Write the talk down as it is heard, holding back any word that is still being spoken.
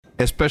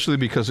especially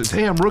because it's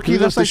I'm rookie. He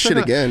That's does this shit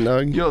again,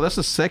 dog. Yo, that's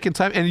the second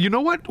time. And you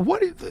know what? Who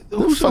is ring it?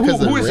 Let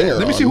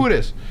me see who it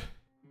is.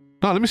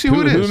 No, let me see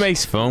who it is. Who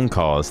makes phone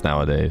calls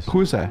nowadays?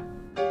 Who is that?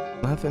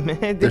 Nothing,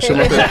 man. There's some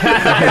other-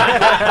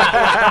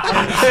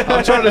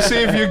 I'm trying to see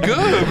if you're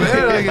good,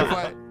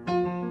 man.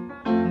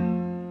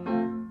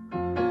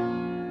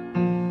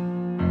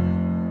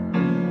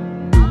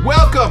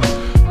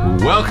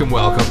 Welcome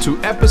to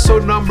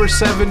episode number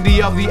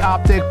 70 of the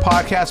OpTic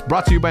podcast,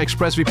 brought to you by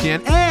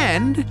ExpressVPN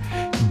and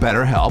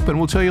BetterHelp, and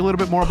we'll tell you a little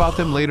bit more about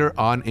them later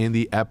on in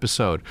the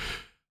episode.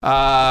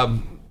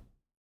 Lots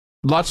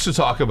to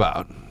talk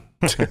about.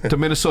 The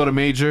Minnesota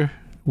Major.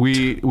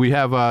 We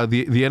have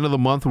the end of the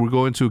month. We're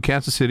going to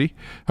Kansas City.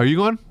 Are you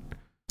going?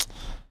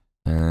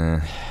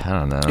 I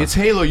don't know. It's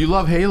Halo. You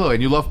love Halo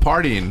and you love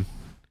partying.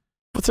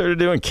 What's there to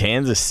do in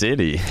Kansas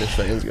City? There's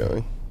fans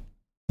going.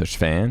 There's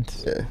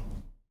fans? Yeah.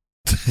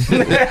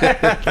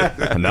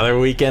 Another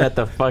weekend at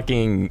the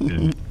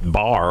fucking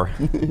bar,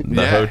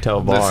 the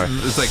hotel bar.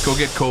 It's like go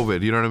get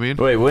COVID. You know what I mean?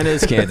 Wait, when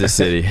is Kansas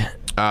City?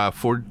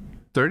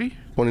 4:30.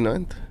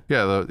 29th.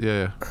 Yeah.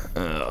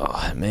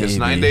 Maybe. It's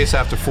 9 days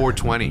after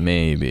 420.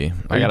 Maybe.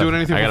 Are you doing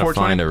anything I for gotta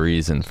 420? find a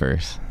reason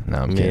first. No,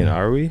 I'm kidding.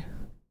 Are we?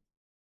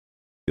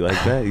 You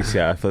like that? You see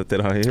how I flipped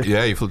it on here?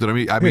 Yeah, you flipped it on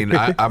me. I mean,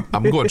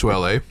 I'm going to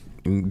LA.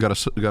 Got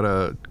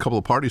a couple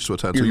of parties to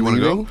attend. So you want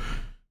to go?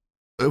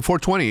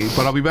 420,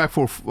 but I'll be back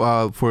for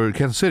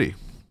Kansas City.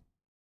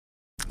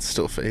 It's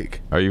still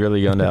fake. Are you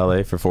really going to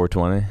LA for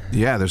 420?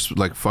 Yeah, there's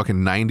like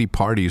fucking 90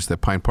 parties that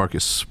Pine Park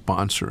is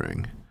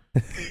sponsoring.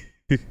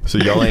 So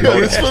y'all ain't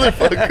This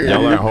motherfucker.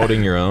 y'all aren't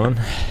holding your own,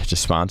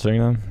 just sponsoring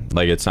them.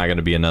 Like it's not going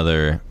to be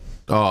another.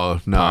 Oh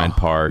no, Pine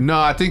Park. No,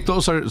 I think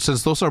those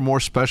are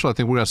more special. I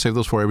think we're gonna save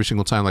those for every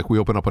single time. Like we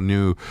open up a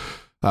new,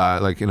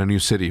 like in a new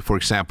city. For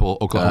example,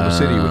 Oklahoma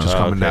City, which is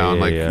coming down.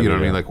 Like you know what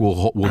I mean. Like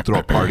we'll throw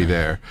a party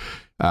there.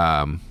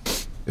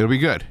 It'll be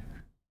good.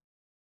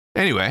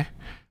 Anyway,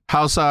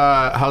 how's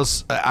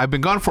I've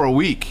been gone for a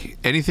week.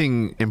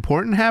 Anything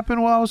important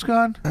happen while I was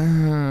gone?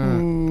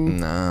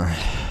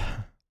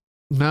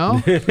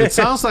 No. It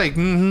sounds like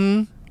but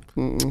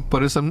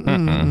it's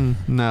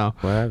no.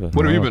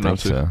 What have you been up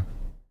to?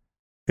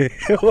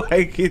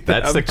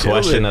 That's the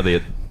question of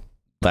the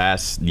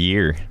last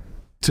year.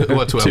 To 2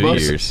 us?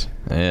 years.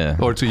 Yeah.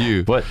 Or to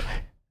you? What?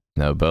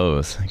 No,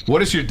 both.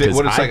 What is your day?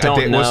 What is like a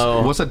day?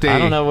 What's a day? I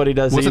don't know what he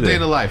does. What's either. a day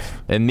in the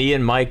life? And me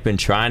and Mike been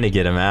trying to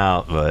get him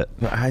out, but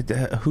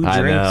Who drinks?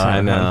 I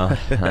know.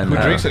 Who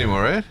drinks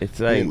anymore, right? It's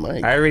like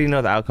Mike. I already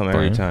know the outcome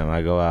every time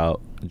I go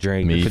out,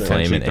 drink, Me,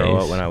 potentially Flame, and throw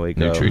Ace. up when I wake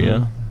New up.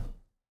 Trio.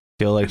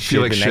 Feel like Feel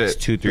shit like the shit. next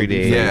 2-3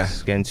 days. Yeah.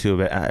 Get into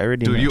it. I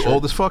already. Dude, know. you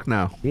old as fuck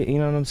now. You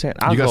know what I'm saying?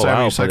 You guys have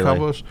any out, side but, like,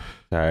 combos?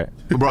 all right.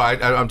 Bro,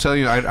 I'm telling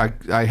you,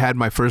 I had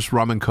my first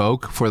rum and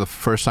coke for the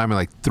first time in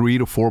like 3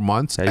 to 4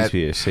 months. That used to be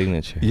your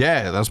signature.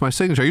 Yeah, that's my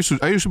signature. I used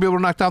to be able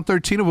to knock down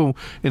 13 of them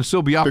and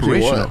still be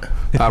operational.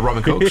 Rum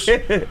and cokes.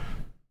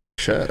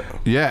 Shut up.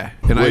 Yeah,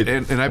 and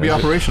I'd be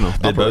operational.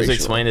 Did Bose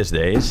explain his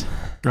days?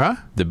 Huh?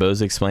 Did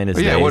Bose explain his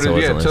days? Yeah, I wasn't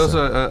tell us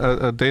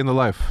listening. a day in the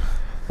life.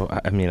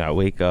 Well, I mean, I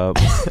wake up,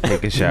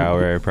 take a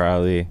shower,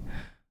 probably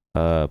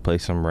play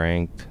some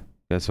ranked,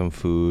 get some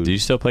food. Do you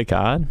still play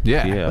COD?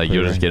 Yeah. Yeah. Like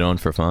you'll just get on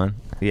for fun?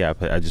 Yeah,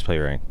 I just play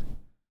ranked.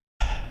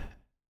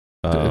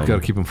 Got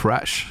to keep them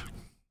fresh.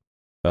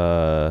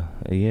 Yeah.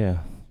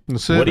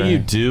 That's it. What do you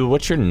do?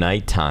 What's your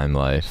nighttime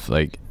life?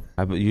 Like,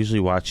 I usually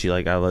watch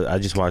I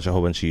just watch a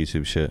whole bunch of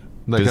YouTube shit.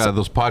 Like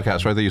those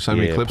podcasts, right? That you send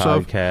me clips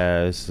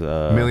podcasts,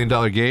 of. $1 Million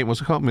Game.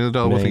 What's it called? $1 Million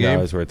worth of game.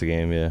 $1 worth of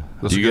game. Yeah.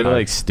 That's do you good. go to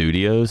like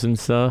studios and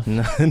stuff?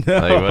 No. Like,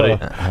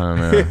 I don't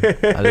know.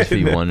 I just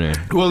be wondering.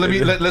 Well,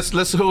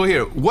 let's go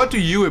here. What do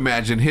you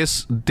imagine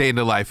his day in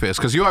the life is?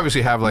 Because you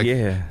obviously have like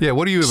yeah.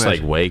 What do you Just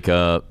imagine? like wake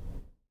up,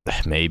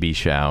 maybe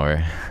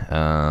shower,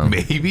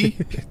 Maybe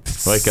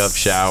wake up,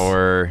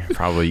 shower,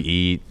 probably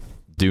eat,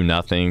 do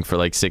nothing for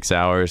like 6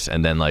 hours,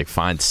 and then like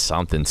find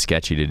something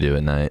sketchy to do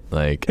at night,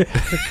 like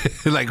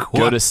like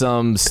go what? to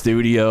some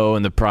studio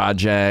in the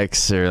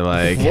projects, or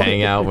like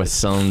hang out with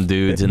some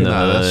dudes in the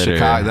hood.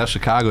 That's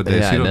Chicago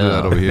days. Yeah, You don't do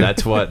that over here.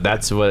 That's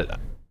what.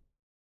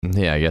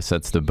 Yeah, I guess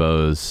that's the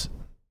Bose.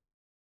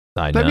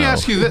 I know. Let me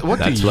ask you this: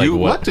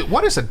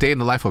 what is a day in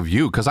the life of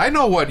you? Because I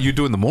know what you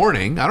do in the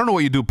morning. I don't know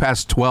what you do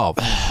past 12.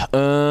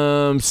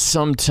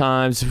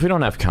 Sometimes if we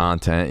don't have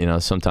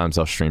content, sometimes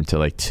I'll stream till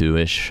like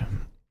 2ish.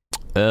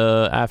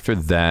 After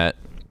that,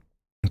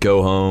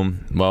 go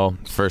home. Well,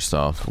 first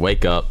off,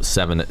 wake up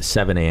 7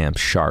 a.m.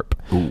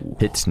 sharp. Ooh.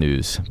 Hit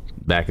snooze.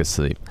 Back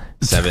asleep.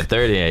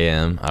 7:30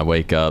 a.m. I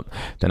wake up.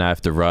 Then I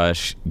have to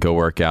rush. Go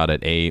work out at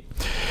 8.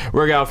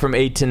 Work out from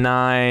 8 to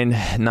 9.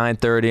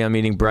 9:30 I'm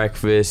eating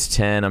breakfast.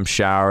 10 I'm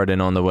showered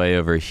and on the way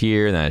over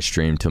here. Then I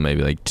stream till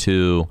maybe like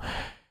 2.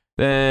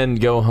 Then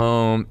go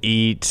home,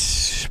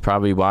 eat,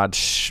 probably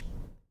watch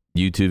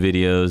YouTube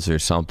videos or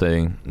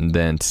something. And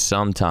then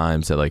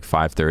sometimes at like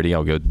 5:30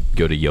 I'll go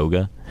to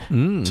yoga.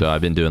 So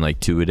I've been doing like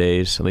 2 a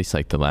days, at least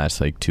like the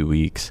last like 2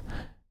 weeks.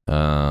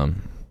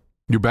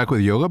 You're back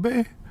with yoga,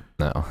 bae?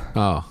 No.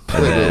 Oh.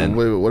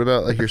 Wait, what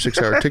about like your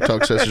 6-hour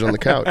TikTok sessions on the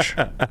couch?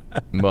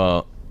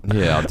 Well,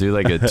 Yeah, I'll do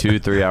like a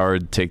 2-3 hour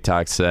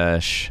TikTok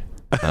sesh.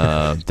 Then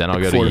I'll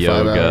go 4 to to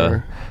 5 yoga.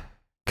 hour.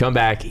 Come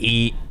back,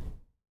 eat,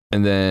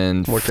 and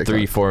then More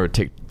 3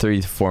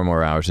 to 4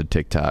 more hours of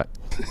TikTok.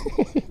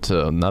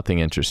 So nothing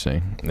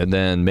interesting. And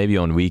then maybe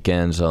on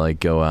weekends I'll like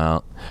go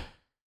out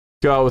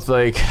with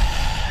like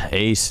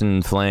Ace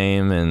and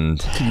Flame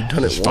and You've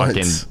done it just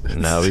once.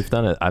 No, we've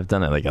done it. I've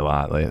done it like a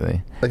lot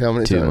lately. Like how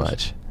many Too times?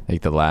 much.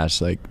 Like the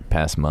last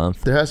past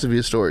month. There has to be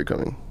a story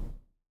coming.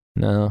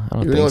 No, I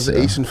don't You think know it's so.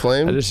 Ace and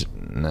Flame? I just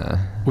nah.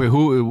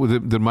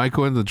 Wait, did Mike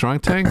go in the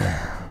drunk tank?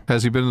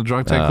 Has he been in the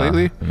drunk tank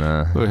lately?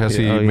 Nah. Or has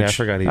he? I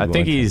forgot he I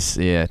think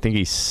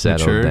he's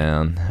settled Matured?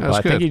 down. Well,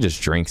 I think good. he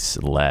just drinks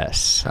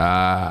less.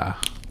 Ah,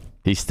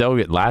 He still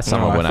last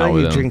time I went feel out like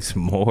with he him. drinks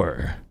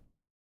more.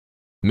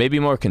 Maybe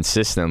more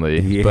consistently,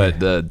 Yeah. but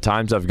the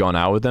times I've gone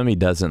out with him, he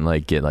doesn't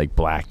like get like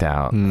blacked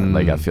out.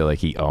 Like I feel like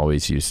he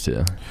always used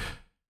to.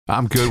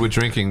 I'm good with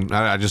drinking.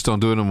 I just don't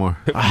do it no more.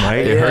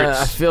 Right? It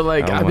hurts. I feel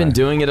like Oh I've been my.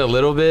 doing it a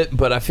little bit,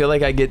 but I feel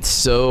like I get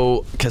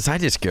because I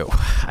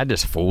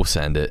just full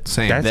send it.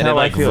 Same. That's Then how it,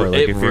 like, I feel.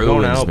 Like it if you're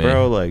going ruins out, me.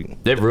 bro, like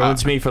It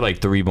ruins me for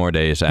like 3 more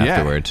days Yeah.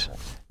 afterwards.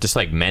 Just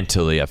like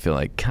mentally, I feel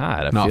like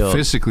God. No, feel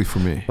physically for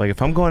me.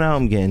 if I'm going out,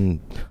 I'm getting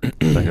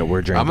like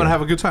we're drinking. I'm gonna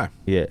have a good time,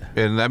 yeah.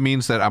 and that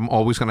means that I'm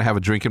always gonna have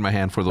a drink in my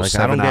hand for those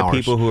Like I 7 don't get hours.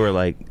 people who are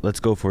like,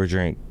 let's go for a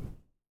drink.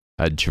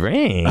 a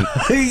drink.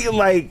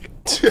 Like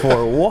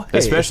for what?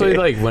 Especially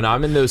like when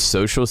I'm in those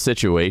social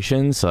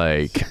situations,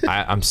 like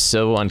I'm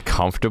so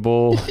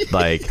uncomfortable.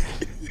 Like,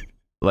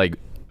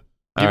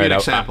 Give me an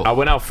example. I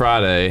went out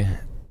Friday,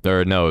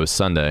 or no, it was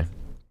Sunday.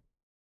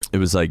 It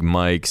was like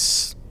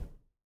Mike's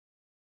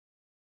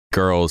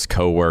girl's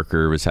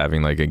coworker was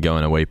having like a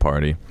going away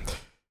party,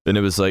 and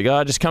it was like,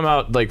 oh, just come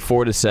out like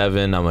 4 to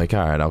 7. I'm like,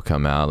 all right, I'll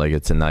come out. Like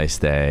it's a nice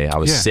day. I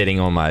was Yeah. sitting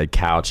on my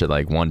couch at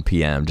like 1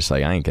 p.m. just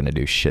like I ain't gonna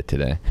do shit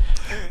today.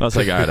 I was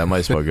like, all right, I might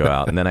as well go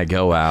out. And then I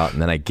go out,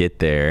 and then I get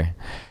there,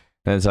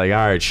 and it's like,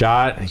 all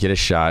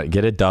right,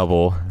 get a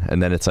double,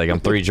 and then it's like I'm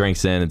 3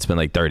 drinks in. It's been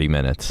like 30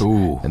 minutes,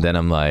 Ooh. and then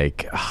I'm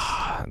like,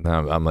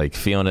 I'm like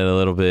feeling it a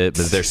little bit,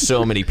 but there's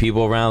so many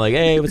people around. Like,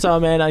 hey, what's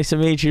up, man? Nice to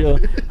meet you.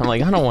 I'm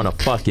like, I don't want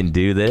to fucking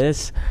do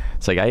this.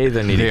 It's like I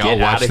either need to They all get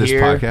watch out of this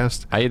here.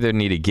 podcast. I either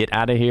need to get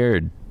out of here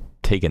or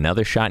take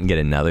another shot and get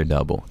another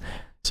double.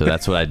 So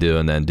that's what I do,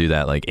 and then do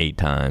that like 8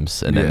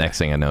 times, and then Yeah. next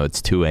thing I know,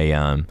 it's 2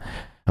 a.m.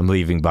 I'm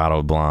leaving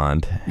Bottled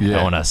Blonde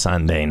on a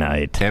Sunday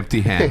night,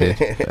 Empty-handed.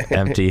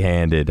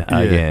 empty-handed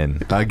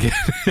again.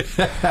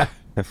 Again.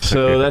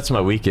 So that's my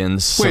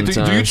weekends. Wait, do you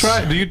sometimes. try?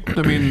 I mean,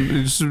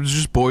 it's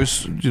just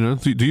boys. You know,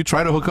 do you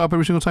try to hook up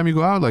every single time you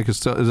go out? Like, is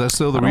that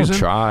still the I don't reason?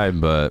 try,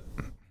 but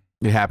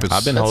It happens.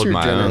 I've been That's holding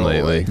your my own general,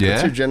 lately. like, Yeah?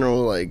 That's your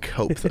general like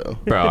hope though.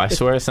 Bro, I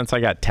swear, since I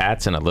got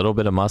tats and a little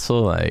bit of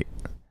muscle, like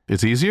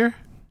It's easier.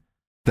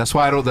 That's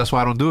why I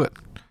don't do it.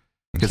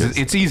 Because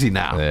it's easy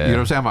now. Yeah. You know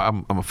what I'm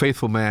saying? I'm a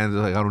faithful man.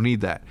 Like, I don't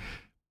need that.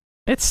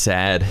 it's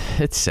sad.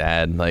 It's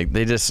sad. Like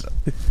it's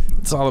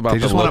all about They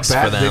the just want looks a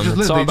bad. for them. They just,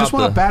 It's all they just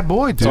about want a bad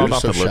boy, It's all dude.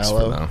 about so the looks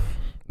shallow. for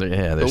them.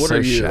 Yeah, they're what so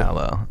are you?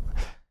 shallow.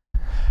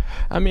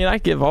 I mean, I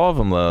give all of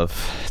them love.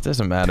 It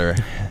doesn't matter,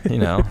 you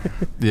know.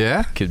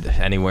 Yeah. Could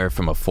anywhere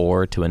from a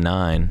 4 to a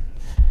 9.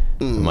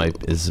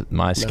 Is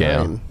my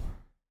scale. 9.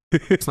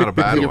 It's not a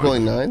bad You're one.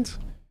 pulling 9s?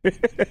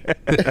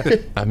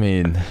 I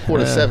mean, 4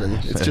 to 7.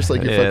 It's just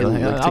like your yeah, fucking.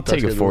 Like, I'll TikTok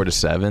take a 4 schedule. to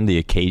 7. The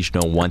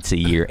occasional once a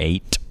year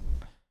 8.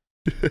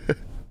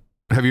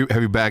 Have you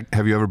ever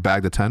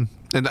bagged a 10?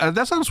 And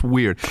that sounds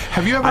weird.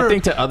 Have you ever? I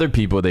think to other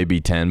people they'd be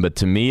 10, but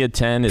to me a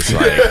 10 is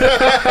like.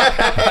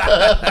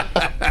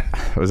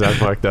 Was that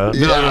fucked up?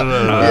 No.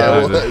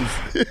 Yeah, it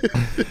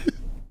was.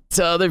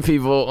 To other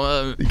people,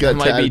 got it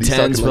might be tatted, he's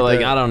talking 10s, but like like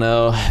that. I don't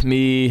know.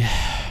 Me,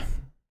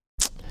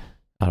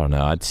 I don't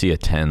know. I'd see a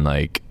 10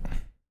 like.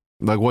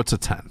 Like, what's a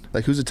 10?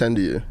 Like who's a 10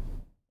 to you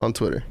on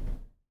Twitter?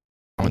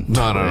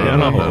 No.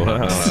 No.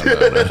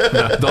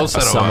 Don't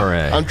set him Summer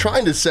up. A. I'm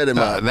trying to set him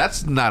up.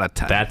 That's not a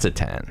 10. That's a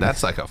 10.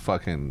 That's like a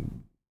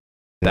fucking.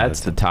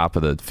 That's the top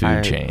of the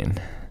food chain.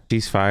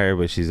 She's fire,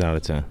 but she's not a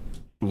 10.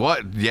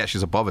 What? Yeah,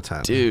 she's above a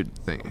 10. Dude,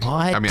 Thing. what?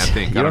 I mean, I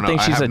think. You I don't know. think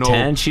I she's have a no,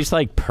 10? She's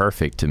like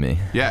perfect to me.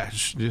 Yeah,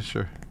 yeah,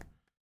 sure.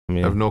 I I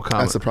mean, have no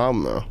comment. That's the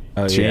problem though.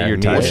 oh, she ain't your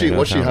me type. either.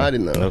 What's she comment.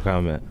 hiding, though? No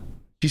comment.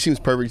 She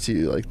seems perfect to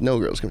you. Like no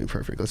girl's gonna be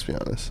perfect. Let's be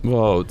honest.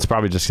 Well, it's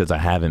probably just because I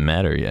haven't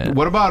met her yet.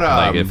 What about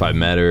like if I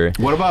met her?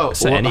 What about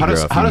So any girl,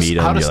 if you meet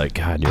him, you're like,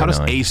 God, you're how does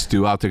annoying. Ace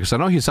do out there? Because I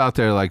know he's out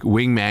there like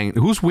wingman.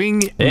 Who's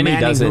wing And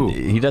manning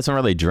he doesn't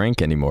really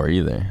drink anymore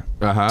either.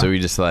 Uh-huh. So he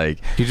just like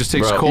He just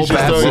takes Bro, cold he just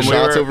baths. throws when we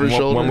shots were, over his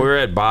shoulder? when we were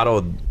at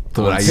Bottled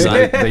on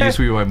That used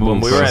to be my move. when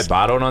we were at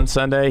Bottled on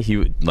Sunday,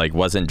 he like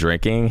wasn't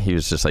drinking. He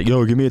was just like,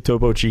 "Yo, give me a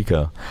Topo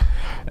Chico,"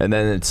 and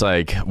then it's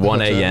like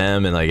 1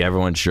 a.m. and like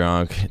everyone's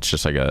drunk. It's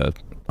just like a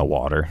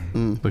water.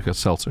 like a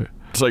seltzer.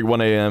 It's like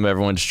 1 a.m.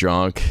 Everyone's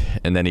drunk,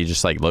 and then he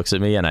just like looks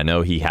at me, and I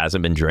know he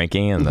hasn't been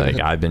drinking, and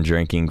like I've been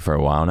drinking for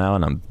a while now,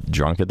 and I'm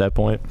drunk at that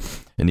point,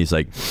 and he's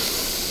like,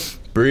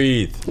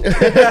 breathe. And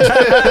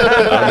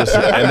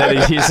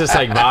then he's just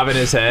like bobbing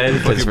his head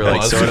because we're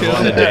like sort of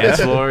on the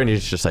dance floor, and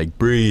he's just like,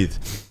 breathe.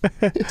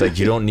 It's like,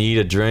 you don't need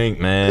a drink,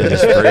 man.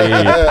 Just breathe.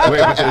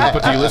 Wait,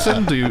 but do you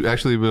listen? Do you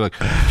actually be like,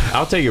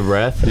 I'll take a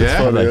breath.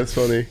 yeah? That's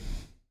funny.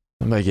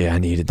 I'm like, yeah, I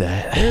needed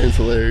that. It's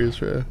hilarious,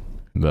 bro.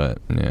 But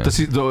yeah.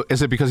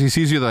 Is it because he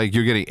sees you like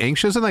you're getting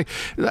anxious and like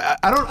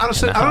I don't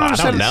understand. I don't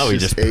understand. No, he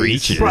just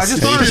preaches. Bro, I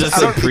just don't He's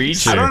understand. just a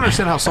preacher. I don't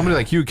understand how somebody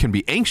like you can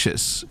be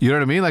anxious. You know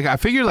what I mean? Like I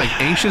figure like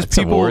anxious It's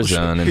a people. war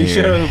zone in He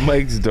here. showed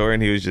Mike's door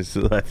and he was just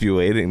left you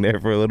waiting there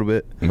for a little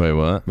bit. Wait,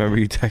 what? Remember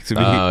you texted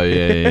me? Oh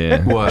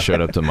yeah. What? I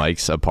showed up to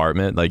Mike's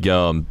apartment. Like,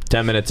 yo, I'm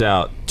 10 minutes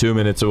out, 2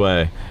 minutes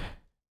away.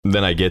 And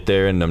then I get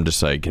there and I'm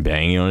just like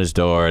banging on his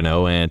door,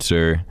 no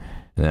answer.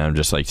 And then I'm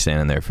just like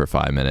standing there for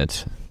 5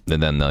 minutes.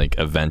 And then like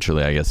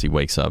eventually I guess he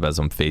wakes up as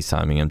I'm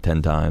FaceTiming him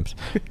 10 times.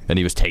 And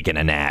he was taking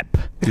a nap.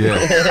 Yeah.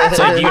 It's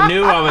like, you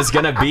knew I was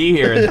going to be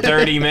here in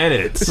 30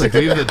 minutes. Like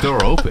leave the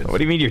door open. What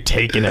do you mean you're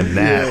taking a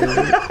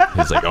nap?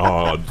 He's like,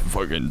 oh,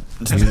 fucking,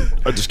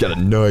 I just got a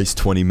nice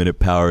 20-minute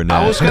power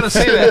nap. I was gonna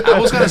say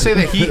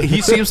that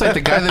he seems like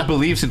the guy that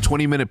believes in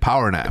 20-minute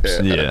power naps.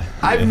 Yeah.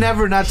 I've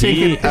never not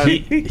taken.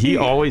 He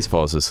always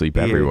falls asleep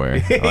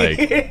everywhere. Like,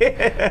 Me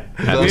and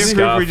Proof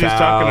were just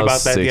talking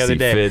about that the other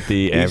day.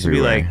 50, It used to be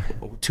everywhere.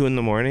 like 2 a.m,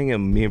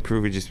 and me and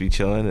Proof would just be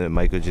chilling, and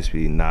Mike would just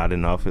be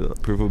nodding off.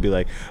 Proof would be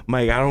like,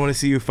 Mike, I don't want to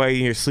see you fight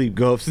in your sleep.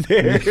 Go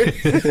upstairs.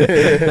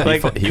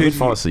 Like, he would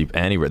fall asleep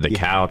anywhere. The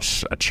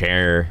couch, a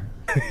chair,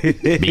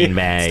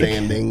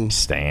 beanbag,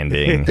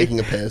 standing. Taking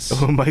a piss.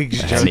 Oh,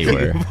 Mike's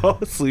Anywhere. joking. Fall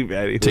asleep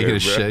anywhere. Taking a bro.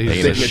 shit. Taking a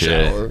Taking a shit.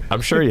 shower.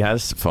 I'm sure he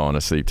has fallen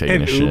asleep taking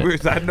And a shit.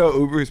 Ubers, I know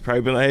Uber's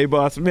probably been like, hey,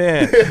 boss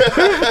man.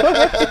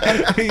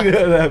 You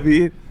know what I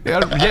mean?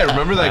 Yeah,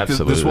 remember like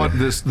Absolutely.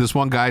 this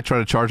one guy tried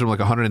to charge him like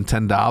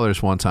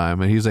 $110 one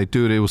time, and he's like,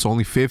 dude, it was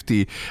only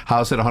 50.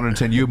 How is it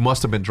 110? You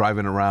must have been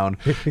driving around.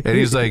 And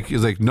he's like,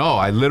 no,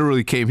 I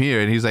literally came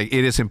here. And he's like,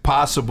 it is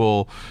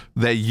impossible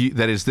that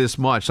is this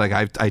much. Like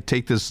I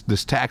take this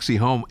taxi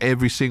home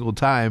every single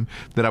time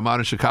that I'm out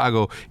in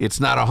Chicago. It's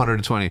not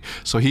 120.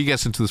 So he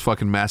gets into this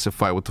fucking massive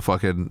fight with the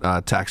fucking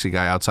taxi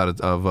guy outside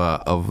of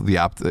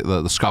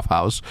the scuff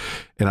house.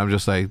 And I'm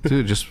just like,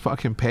 dude, just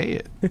fucking pay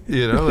it.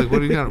 You know, like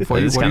what are you gonna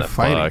fight? It's What are kind you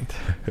of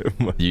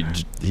fighting?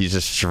 fucked. He's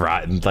just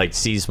trying, like,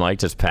 sees Mike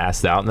just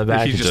passed out in the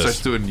back. He and just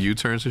starts doing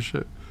U-turns and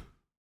shit.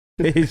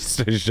 He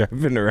starts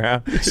jumping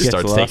around. Gets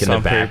starts lost taking the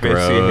on back purpose.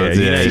 roads.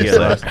 Yeah, you he's get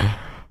like- lost.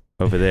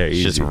 Over there,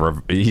 he's easy.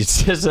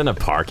 he's just in a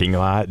parking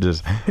lot.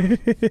 Just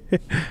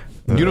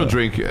You don't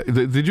drink.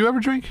 Did you ever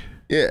drink?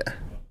 Yeah,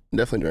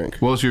 definitely drink.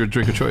 What was your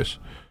drink of choice?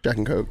 Jack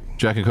and Coke.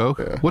 Jack and Coke?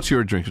 Yeah. What's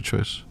your drink of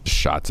choice?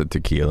 shots of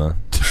tequila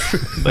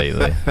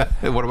lately.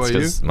 What about you?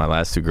 Because my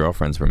last 2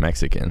 girlfriends were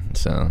Mexican,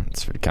 so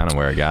it's kind of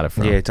where I got it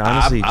from. Yeah, it's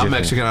honestly I'm different.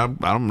 Mexican.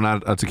 I'm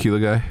not a tequila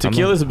guy.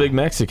 Tequila's a big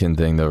Mexican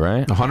thing, though,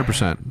 right?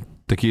 100%.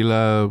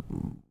 Tequila,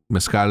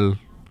 mezcal,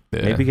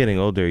 Yeah. Maybe getting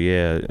older,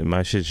 yeah.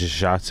 My shit's just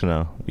shots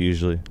now,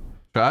 usually.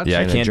 shots. Yeah,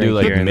 I and a can't do drink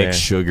like here and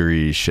mixed there.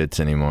 sugary shits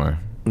anymore.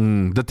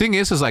 The thing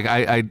is like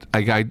I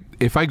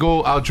if I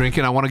go out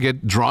drinking, I want to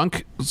get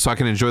drunk so I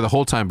can enjoy the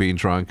whole time being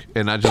drunk,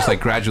 and not just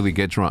like gradually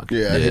get drunk.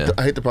 Yeah, Yeah.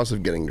 I hate the process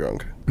of getting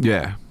drunk.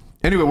 Yeah.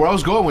 Anyway, where I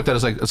was going with that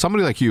is like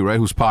somebody like you, right,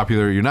 who's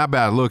popular. You're not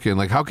bad looking.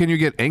 Like, how can you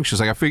get anxious?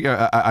 Like,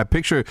 I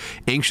picture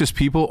anxious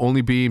people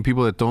only being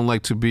people that don't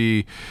like to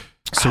be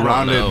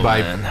surrounded by.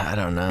 I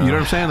don't know. You know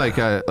what I'm saying?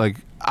 Like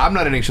I'm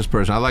not an anxious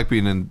person. I like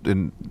being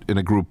in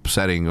a group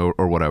setting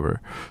or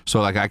whatever.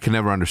 So like I can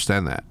never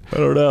understand that, I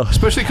don't know.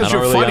 especially because I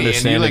don't you're really funny and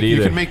understand it you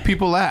either. can make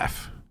people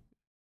laugh.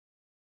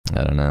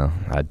 I don't know.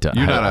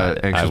 You're not an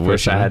I anxious wish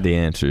person, I huh? had the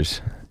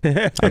answers.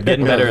 I'm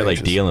getting better at like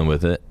Anxious. dealing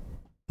with it,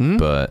 Hmm?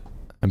 but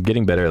I'm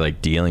getting better at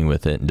like dealing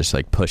with it and just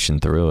like pushing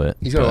through it.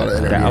 He's got a lot of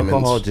But, The energy.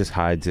 alcohol Demons. just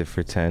hides it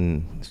for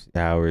 10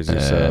 hours or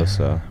Yeah.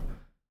 so.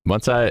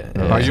 Once I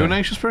Are you an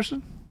anxious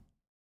person?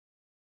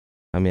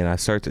 I mean, I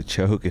start to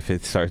choke if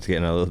it starts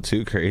getting a little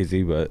too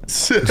crazy, but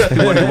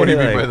What do you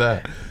mean by Like,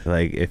 that?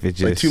 like if it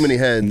just Like too many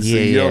heads. Yeah,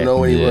 you don't yeah.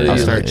 know anybody. Yeah. I'll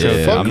You're start like,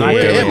 choking. fuck, I'm not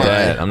where good am with I?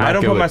 that. I'm not I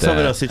don't good put with myself in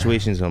that. those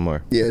situations no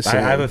more. Yeah,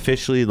 same. I've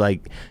officially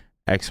like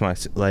X my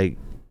like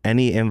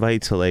any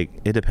invite to like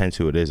it depends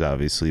who it is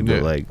obviously, but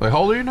Yeah. like How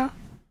old are you now?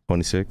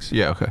 26.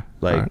 Yeah. Okay.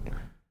 Like Alright.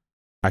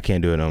 I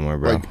can't do it no more,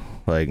 bro.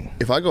 Like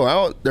If I go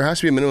out, there has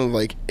to be a minimum of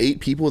like 8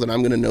 people that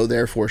I'm gonna know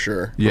there for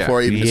sure Yeah. before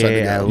I even decide to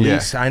yeah, go. at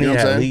least I You need know what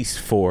I'm at saying? least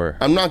 4.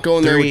 I'm not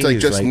going there with 3 like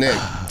is, just like, Nick.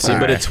 See,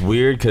 but it's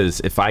weird because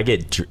if I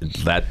get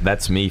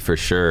that's me for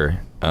sure.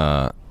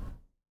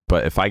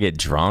 But if I get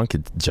drunk,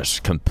 it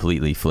just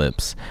completely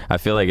flips. I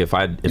feel like if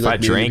I like meeting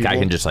drink, I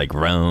people? can just like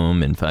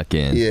roam and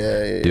fucking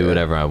Yeah. do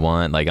whatever I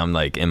want. Like I'm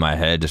like in my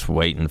head just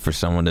waiting for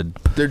someone to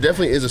There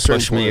definitely is a certain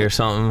push me or point.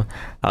 something.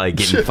 I like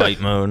get in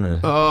fight mode.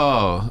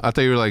 Oh, I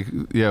thought you were like,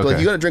 yeah. Okay. Like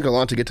you got to drink a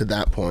lot to get to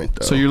that point,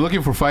 though. So you're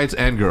looking for fights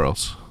and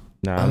girls.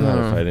 No, I'm not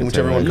a fighting.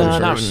 Whichever one No,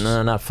 comes first.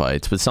 not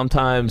fights, but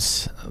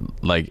sometimes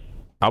like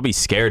I'll be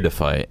scared to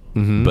fight,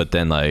 but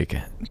then like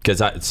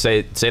because I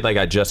say like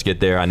I just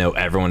get there, I know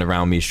everyone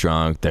around me's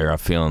drunk, they're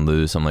feeling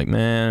loose. I'm like,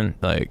 man,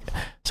 like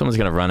someone's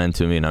gonna run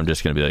into me, and I'm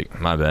just gonna be like,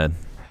 my bad.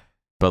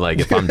 But like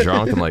if I'm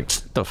drunk, I'm like,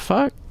 what the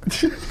fuck?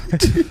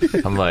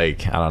 I'm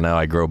like, I don't know.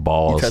 I grow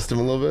balls. You test him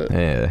a little bit.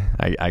 Yeah,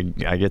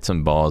 I get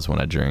some balls when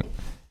I drink.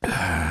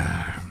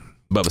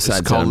 But besides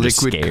It's called that, I'm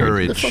just liquid scared.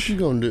 What the courage. fuck you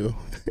gonna do?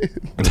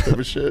 That type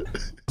of shit.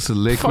 It's a What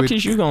liquid the fuck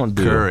is you gonna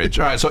do? courage.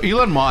 All right, so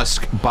Elon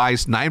Musk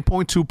buys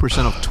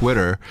 9.2% of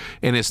Twitter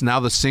and is now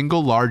the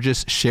single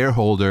largest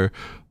shareholder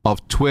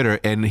of Twitter.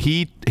 And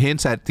he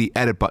hints at the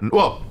edit button.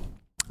 Well,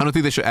 I don't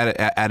think they should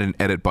add an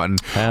edit button,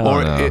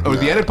 or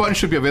the edit button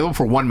should be available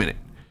for 1 minute.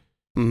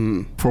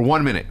 For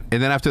 1 minute,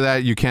 and then after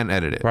that, you can't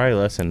edit it. Probably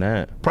less than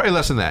that. Probably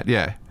less than that.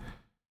 Yeah.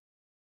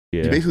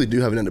 You basically do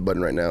have an edit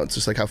button right now. It's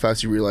just like how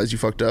fast you realize you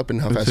fucked up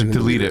and how fast To you can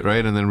delete it,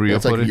 right, and then re-upload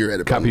It's like it. your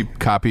edit Copy, button.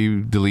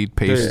 copy, delete,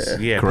 paste.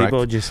 Correct.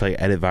 People just like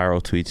edit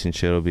viral tweets and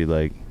shit. It'll be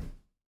like,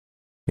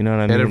 you know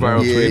what I mean? Edit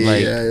viral Yeah, tweet.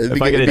 like, it'd If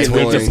be- I get it'd a be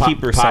tweet annoying. to pop,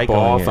 keep pop recycling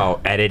off, it.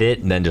 I'll edit it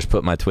and then just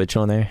put my Twitch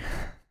on there.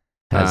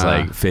 Has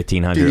like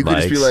 1,500 Dude, you could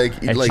likes. just be like,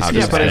 I'll Yeah,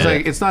 just but it's edit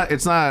like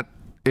it's not.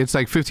 It's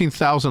like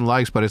 15,000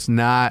 likes, but it's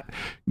not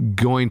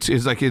going to.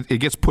 It's like it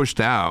gets pushed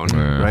down,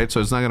 right? So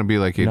it's not going to be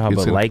like it. No, it's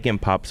but gonna, liking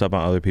pops up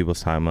on other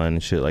people's timeline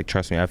and shit. Like,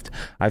 trust me,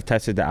 I've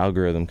tested the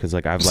algorithm because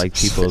like I've liked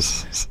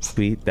people's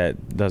tweet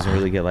that doesn't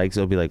really get likes.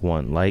 It'll be like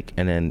 1 like,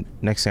 and then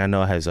next thing I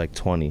know, it has like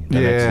 20. The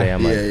next day,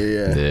 I'm like,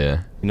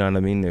 Yeah. you know what I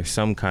mean? There's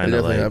some It kind of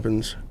definitely like.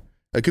 happens.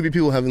 It could be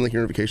people having like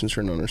your notifications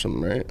turned on or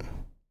something, right?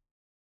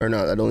 Or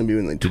not? That'd only be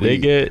when they Do tweet. they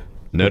get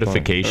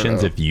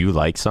notifications know. if you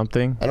like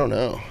something? I don't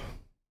know.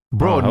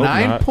 bro, I hope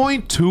not.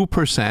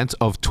 9.2%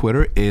 of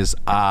Twitter is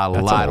a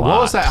lot. a What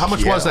lot. was that? How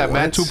much Yeah, was that,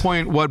 man? what? 2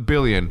 point what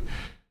billion?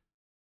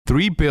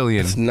 3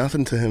 billion. It's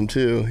nothing to him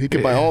too. He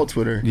could buy all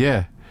Twitter.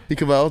 Yeah. He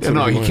could buy all Twitter.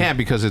 No, if he wanted. can't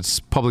because it's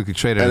publicly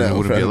traded I and it know,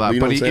 wouldn't be Fred, allowed. you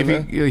know But what I'm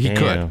saying, he could.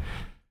 Damn.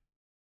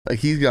 Like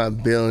he's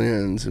got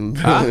billions and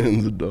Huh?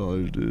 billions of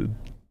dollars, dude.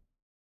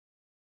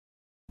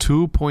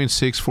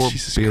 2.64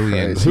 Jesus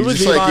billion. Christ. Who He's was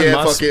just like, Elon yeah,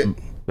 Musk? fuck it.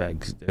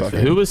 Bags Fuck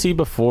different. Who was he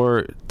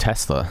before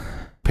Tesla?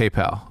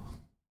 PayPal.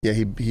 Yeah,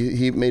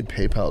 he made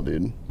PayPal,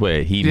 dude.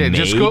 Wait, he Yeah, made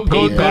just go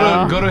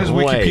PayPal? to his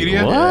Wait,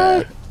 Wikipedia.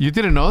 What? You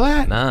didn't know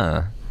that?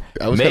 Nah.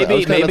 That's Maybe what I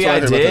heard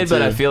about did, that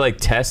but I too. feel like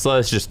Tesla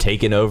is just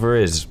taking over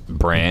his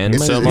brand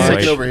It's, so it's much.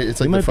 taking over.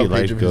 It's like He the might be front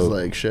page of like his goat.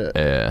 like shit.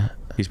 Yeah.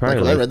 He's Like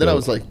probably when I read that, I goat.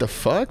 was like, the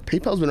fuck?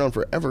 PayPal's been around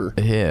forever.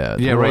 Yeah.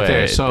 Yeah, right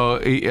there. wait. So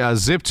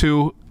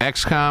Zip2,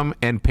 XCOM,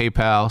 and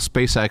PayPal,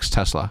 SpaceX,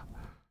 Tesla.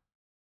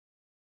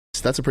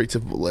 So that's a pretty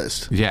typical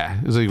list. Yeah.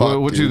 It's like,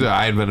 Fuck, what'd you dude. do?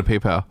 I invented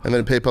PayPal. And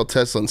then PayPal,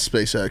 Tesla, and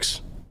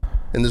SpaceX.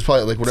 And there's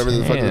probably like whatever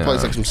the fuck. There's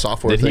probably like some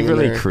software Did he thing in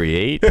really there.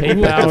 create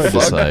PayPal? Or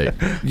just like,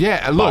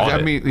 Yeah, look, Bought I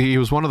it. mean, he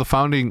was one of the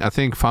founding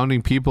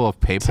people of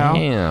PayPal.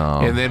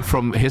 damn. And then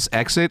from his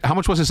exit, how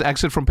much was his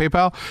exit from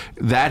PayPal?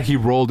 That he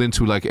rolled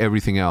into like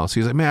everything else.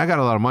 He's like, man, I got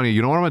a lot of money.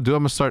 You know what I'm gonna do?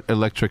 I'm gonna start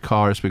electric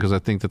cars because I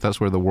think that that's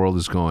where the world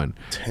is going.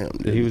 Damn,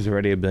 dude. He was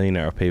already a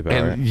billionaire of PayPal,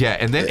 And right? yeah,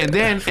 and then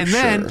for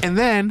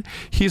sure.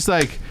 he's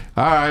like,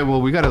 all right,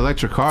 well, we got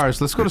electric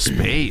cars. Let's go to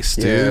space,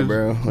 dude. Yeah,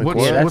 bro. Like, What's- what?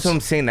 Yeah, that's what's- what I'm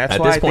saying. That's At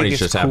why this I point, think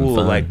he's it's just having cool.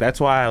 fun. Like that's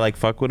why I like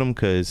fuck with him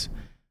because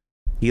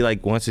he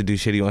like wants to do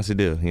shit he wants to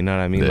do. You know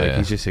what I mean? Like Yeah.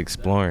 he's just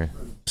exploring.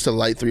 Just a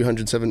light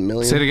 307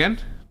 million. Say it again.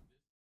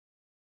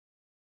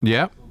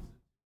 Yeah.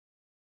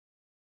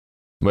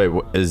 wait,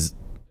 what is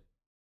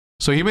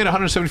So he made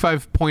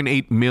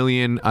 175.8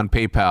 million on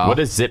PayPal. what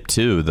is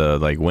Zip2? The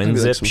like Maybe like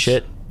WinZip some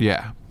shit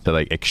Yeah, to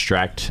like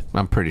extract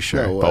I'm pretty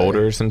sure. No way.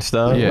 folders and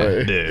stuff? Yeah.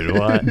 way. Dude,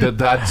 what? The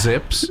dot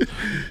zips.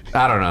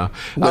 I don't know.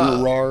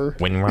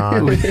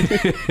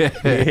 WinRAR.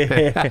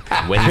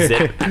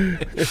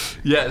 WinZip.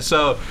 Yeah,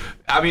 so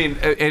I mean,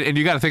 and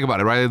you got to think about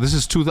it, right? This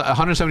is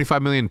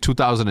 175 million in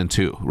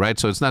 2002, right?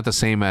 So it's not the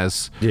same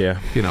as Yeah.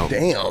 you know.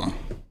 Damn.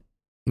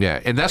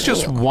 Yeah, and that's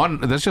just one.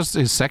 That's just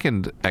his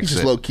second He's exit.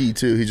 just low key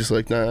too. He's just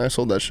like, nah, I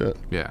sold that shit.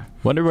 Yeah,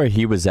 Wonder where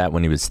he was at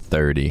when he was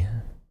 30.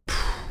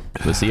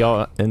 Was he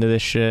all into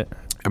this shit?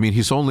 I mean,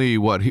 he's only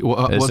what?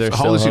 Is there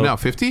How old is he still now? hope?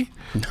 50?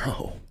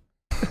 No.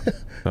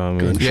 I mean,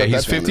 Good. Yeah, Shut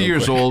he's that down 50 real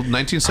years quick. old. and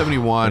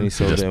 1971. he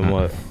sold Just- it in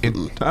what?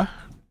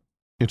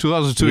 In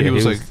 2002, Yeah, he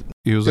was he like was-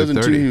 he was like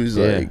 2002, 30. he was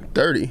Yeah. like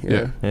 30. Yeah.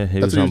 Yeah. Yeah, he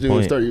That's was what he was on doing. He was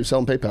point. 30. He was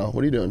selling PayPal.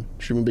 What are you doing?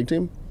 Streaming big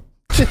team?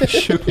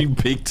 Shooting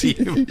big team.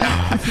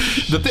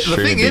 the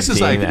thing is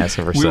like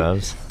asking for we-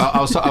 subs. I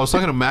was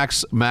talking to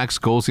Max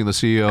Goldstein, the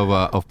CEO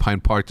of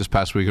Pine Park, this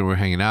past week, and we were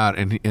hanging out,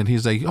 and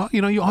he's like, oh,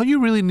 you know, all you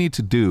really need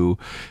to do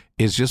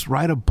is just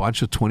write a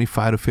bunch of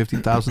 $25,000 to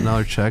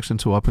 $50,000 checks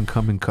into up and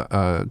coming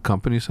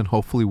companies, and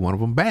hopefully one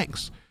of them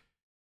bangs.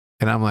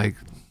 And I'm like,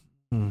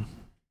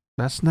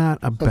 that's not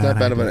a Not bad that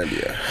bad of idea. an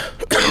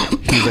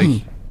idea. He's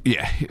like,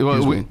 yeah.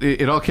 Well,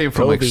 it all came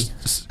from like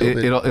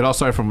Kobe. it all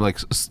started from like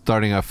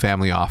starting a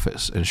family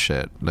office and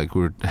shit. Like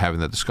we were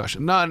having that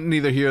discussion. Not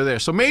neither here or there.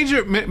 So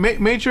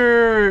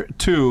major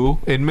 2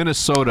 in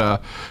Minnesota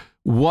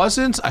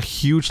wasn't a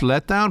huge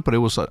letdown, but it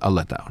was a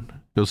letdown.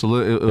 It was a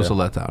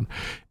letdown,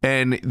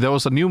 and there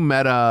was a new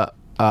meta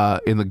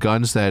in the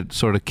guns that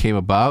sort of came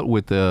about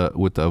with the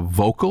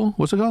Vocal.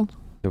 What's it called?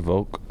 The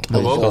Volk. The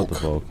It's called Volk.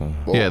 The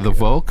Volk. Yeah, the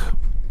Volk.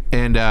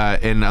 And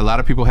a lot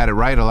of people had it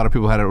right. A lot of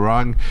people had it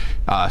wrong.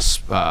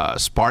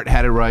 Spart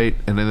had it right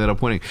and ended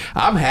up winning.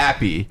 I'm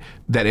happy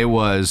that it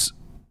was,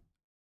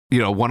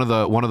 one of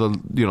the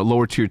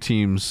lower tier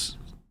teams.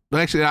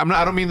 Actually,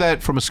 I don't mean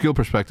that from a skill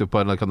perspective,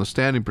 but like on the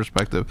standing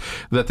perspective,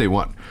 that they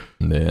won.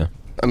 Yeah.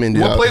 I mean,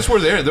 what place were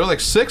they? They're like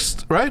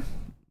 6th, right?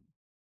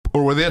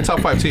 Or were they a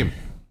top 5 team?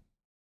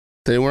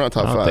 They were not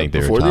top 5 think they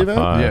were before the top event.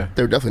 5. Yeah.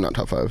 They were definitely not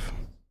top 5.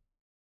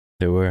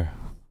 They were.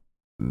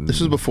 This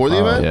was before the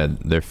event. Yeah,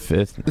 they're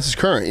 5th. This is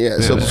current. Yeah.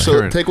 Yeah, So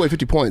current. take away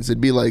 50 points.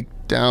 It'd be like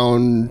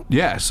down.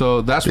 Yeah,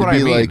 so that's It'd what I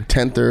be mean. like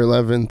 10th or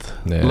 11th.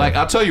 Yeah. Like,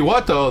 I'll tell you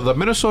what, though, the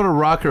Minnesota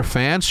Rocker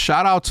fans,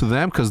 shout out to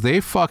them because they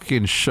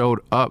fucking showed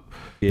up.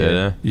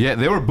 Yeah. Yeah,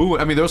 they were booing.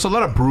 I mean, there was a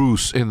lot of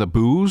Bruce in the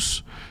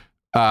booze.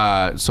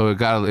 So it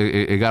got a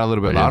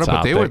little bit louder,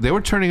 but they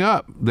were turning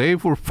up. They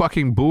were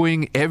fucking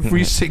booing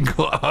every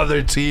single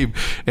other team,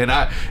 and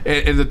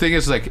the thing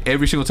is, like,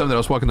 every single time that I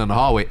was walking down the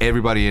hallway,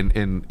 everybody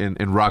in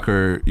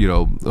rocker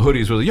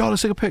hoodies was like, "Yo,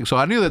 let's take a pic." So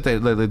I knew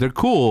that they're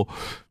cool,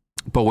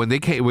 but when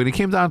it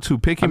came down to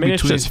picking between,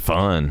 it's just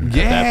fun.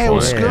 Yeah, at that it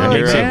was point.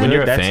 good, When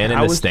you're a That's- fan in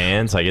I the was-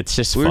 stands, like it's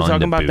just We fun were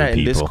talking to about boo that in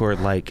people. Discord.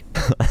 Like,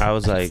 I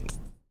was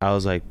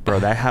like, bro,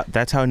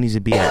 that's how it needs to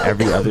be at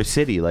every other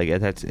city. Like,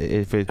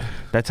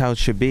 that's how it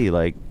should be.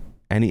 Like,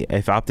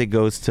 if OpTic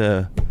goes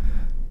to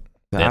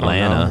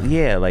Atlanta.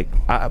 yeah, like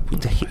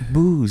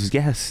booze.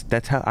 Yes,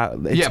 that's how.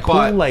 It's cool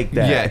but like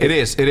that. Yeah, it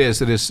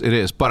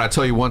is. But I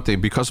tell you one thing,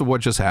 because of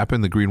what just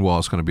happened, the green wall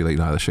is going to be like,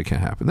 nah, this shit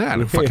can't happen. They're not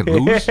going to fucking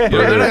lose. They're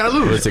not going to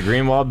lose. Was the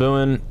green wall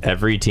booing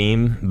every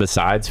team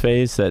besides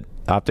FaZe that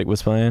OpTic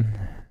was playing?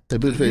 They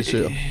booed FaZe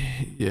too.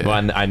 Yeah.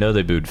 Well, I know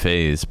they booed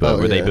FaZe, but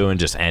were they yeah. booing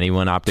just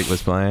anyone OpTic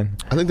was playing?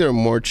 I think they were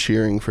more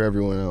cheering for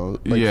everyone else.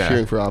 Like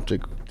cheering for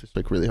OpTic just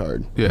like really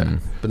hard. Yeah.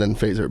 But then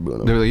FaZe are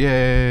booing They them. were like,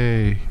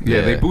 yay.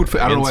 Yeah, they booed.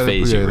 I don't know why they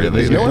Against FaZe,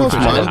 really. Is no one else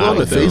I mind blown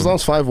would that FaZe though.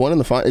 lost 5-1 in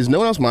the final? Is no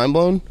one else mind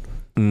blown?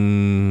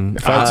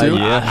 5-2?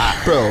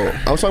 Yeah. Bro,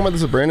 I was talking about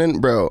this with Brandon.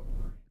 Bro,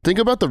 think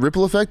about the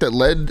ripple effect that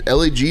led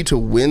LAG to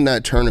win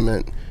that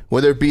tournament.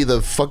 Whether it be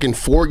the fucking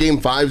 4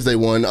 game 5s they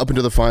won up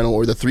into the final,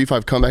 or the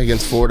 3-5 comeback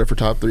against Florida for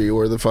top 3,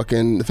 or the fact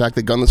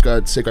that Gunless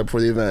got sick right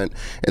before the event,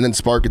 and then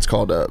Spark gets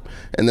called up,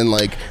 and then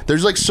like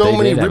there's like so They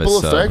many did have ripple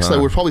a sub, effects huh?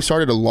 that were probably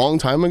started a long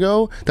time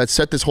ago that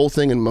set this whole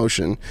thing in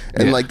motion,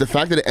 and like the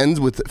fact that it ends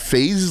with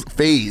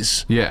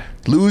FaZe Yeah.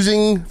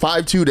 losing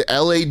 5-2 to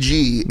LAG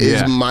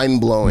is Yeah.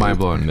 mind blowing. Mind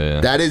blowing. Yeah.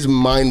 That is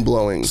mind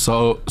blowing.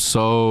 So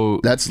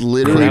That's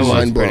literally That was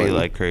mind pretty blowing.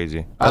 like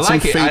crazy. I That's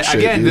like some it. fake shit,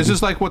 Again, dude. this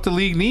is like what the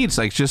league needs.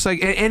 Like, just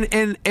like,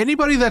 and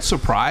anybody that's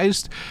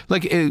surprised,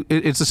 like,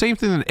 it's the same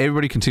thing that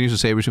everybody continues to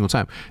say every single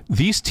time.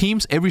 These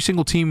teams, every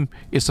single team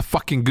is a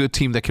fucking good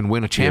team that can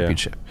win a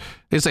championship.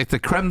 It's like the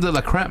creme de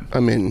la creme.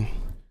 I mean,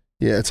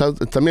 yeah, it's how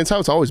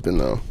it's always been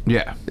though.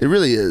 Yeah. It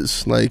really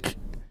is. Like,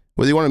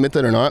 whether you want to admit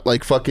that or not,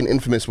 like fucking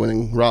Infamous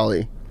winning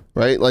Raleigh,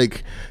 right?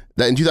 Like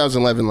that in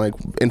 2011, like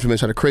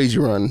Infamous had a crazy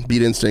run,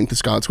 beat Instinct, the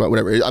Scott Squad,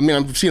 whatever. I mean,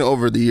 I've seen it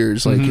over the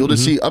years. Like you'll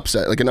just see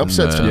upset. Like an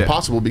upset's Yeah.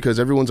 impossible because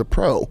everyone's a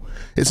pro.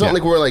 It's not Yeah.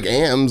 like we're like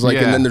AMs, like,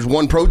 Yeah. and then there's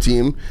one pro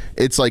team.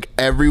 It's like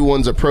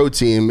everyone's a pro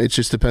team. It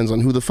just depends on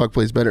who the fuck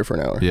plays better for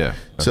an hour. Yeah.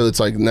 So it's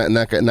like and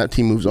that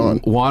team moves on.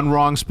 One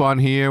wrong spawn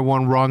here,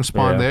 one wrong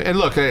spawn Yeah. there. And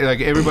look,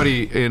 like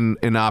everybody in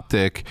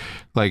OpTic,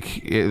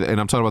 like,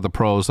 and I'm talking about the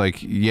pros,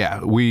 like,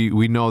 yeah,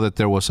 we know that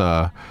there was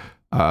a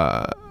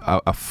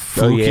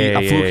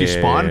fluky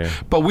spawn,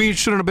 but we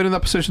shouldn't have been in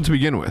that position to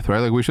begin with, right?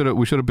 Like we should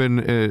have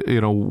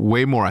been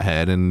way more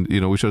ahead, and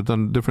we should have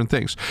done different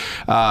things.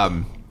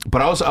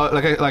 But I was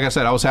like I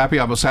said, I was happy.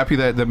 I was happy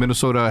that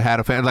Minnesota had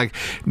a fan. Like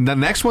the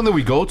next one that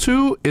we go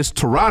to is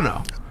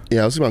Toronto.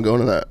 Yeah, I was about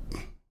going to that.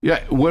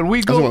 Yeah, when we I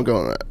was go, about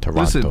going to that.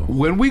 Toronto. listen,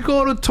 when we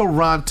go to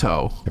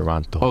Toronto.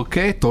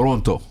 Okay,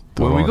 Toronto.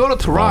 When we go to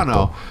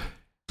Toronto,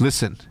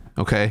 listen,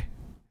 okay,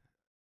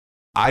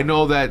 I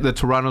know that the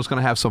Toronto's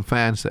going to have some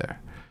fans there,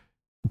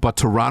 but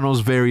Toronto's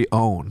very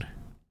own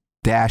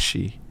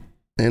Dashy,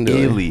 And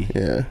Illy,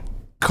 yeah.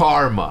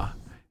 Karma,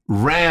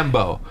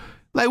 Rambo.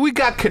 Like, we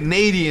got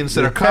Canadians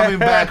that are coming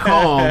back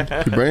home.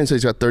 Dude, Brandon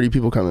says he's got 30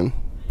 people coming.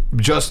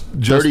 Just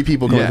 30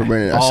 people coming for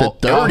Brandon. I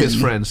said 30. All his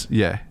friends.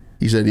 Yeah.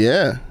 He said,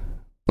 yeah.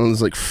 I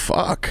was like,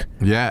 fuck.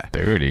 Yeah.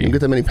 30. You don't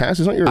get that many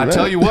passes on your I event.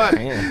 tell you what,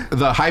 Damn.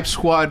 the hype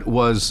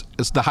squad's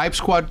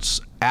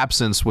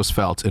absence was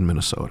felt in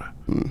Minnesota.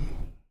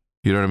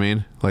 You know what I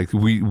mean? Like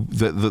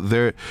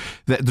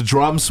the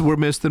drums were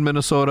missed in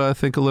Minnesota. I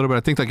think a little bit. I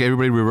think like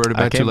everybody reverted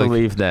back I to can't like.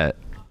 believe that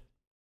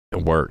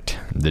it worked.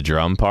 The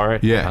drum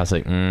part. Yeah. I was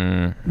like,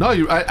 No,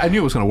 I knew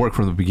it was going to work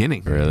from the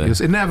beginning. Really?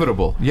 It's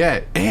inevitable. Yeah.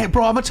 Hey,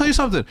 bro, I'm going to tell you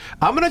something.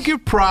 I'm going to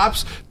give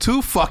props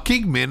to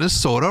fucking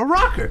Minnesota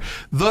Rocker.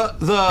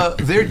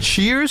 Their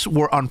cheers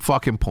were on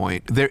fucking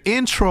point. Their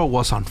intro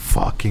was on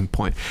fucking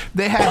point.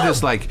 They had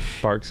this like,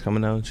 Sparks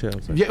coming out and shit. I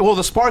was like, yeah, well,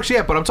 the Sparks,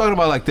 yeah, but I'm talking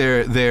about like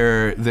their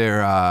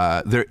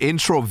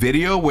intro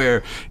video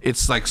where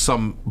it's like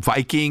some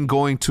Viking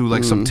going to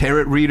like some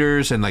tarot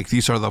readers and like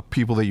these are the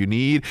people that you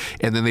need,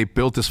 and then they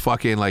built this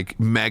fucking like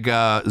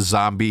mega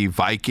zombie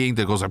Viking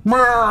that goes like,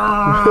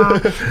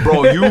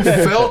 bro, you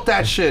felt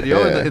that shit,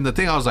 yo. In the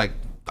thing, I was like,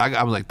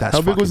 I was like, that's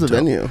How big was the dope.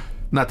 venue?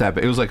 Not that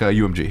big. It was like a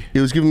UMG.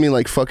 It was giving me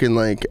like fucking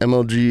like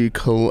MLG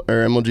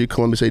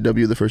Columbus AW,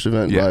 the first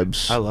event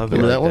vibes. I love it.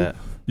 Remember Like that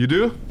one? You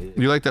do?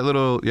 You like that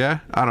little? Yeah.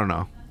 I don't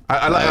know.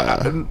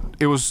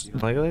 It was.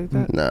 Like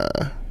that?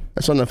 Nah,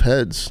 that's not enough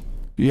heads.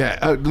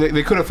 Yeah.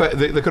 They could have.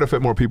 They could have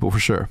fit more people for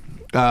sure.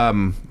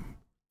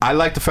 I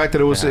like the fact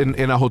that it was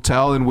in a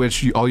hotel in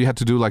which all you had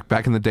to do, like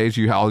back in the days,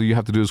 all you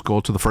have to do is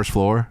go to the first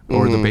floor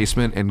or the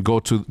basement and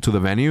go to the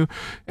venue.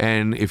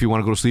 And if you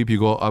want to go to sleep, you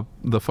go up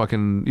the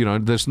fucking,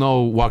 there's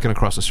no walking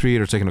across the street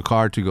or taking a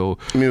car to go.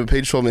 I mean,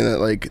 Paige told me that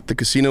like the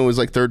casino was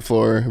like third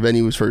floor,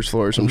 venue was first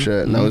floor or some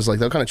shit. And I was like,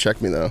 that kind of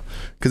checked me though.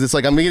 Because it's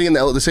like I'm getting in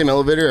the same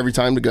elevator every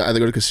time to go, either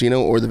go to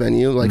casino or the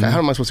venue. Like, how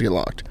am I supposed to get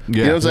locked? Yeah.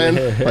 You know what I'm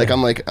saying? Like,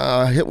 I'm like,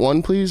 hit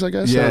one, please, I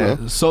guess. I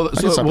don't know. So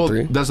I can stop at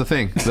 3. that's the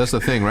thing. That's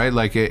the thing, right?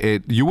 Like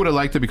you would have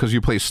liked it because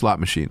you play slot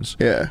machines.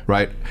 Yeah.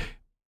 Right.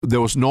 There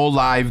was no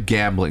live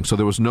gambling, so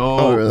there was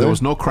no really? there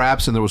was no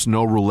craps and there was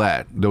no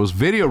roulette. There was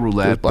video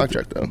roulette. It was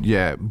blackjack though.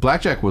 Yeah,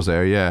 blackjack was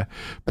there. Yeah,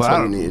 but That's I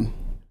all you don't need.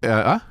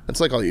 Huh? That's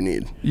like all you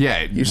need.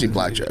 Yeah, You see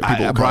blackjack.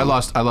 People will bro, I come.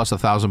 lost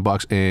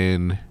 $1,000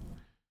 in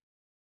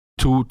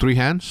 2-3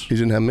 hands. You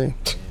didn't have me.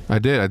 I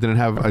didn't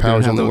have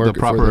powers on the the work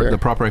proper there. the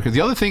proper. Because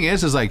the other thing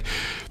is like.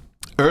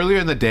 Earlier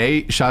in the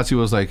day, Shotzi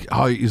was like,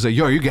 "Oh, he's like,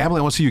 yo, are you gambling?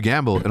 I want to see you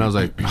gamble." And I was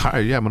like, "All right,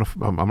 yeah, I'm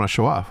gonna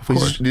show off." Of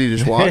course. Did you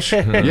just watch?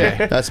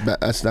 Yeah. That's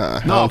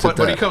not. No, but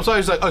when he comes out, I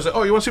was like,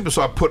 "Oh, you want to see?"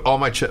 So I put all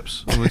my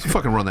chips. I'm like,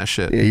 "Fucking run that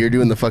shit." Yeah, you're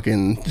doing the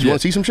fucking. Do you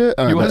want to see some shit?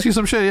 All right, You want to bet. see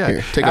some shit? Yeah.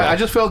 Here, take it I off.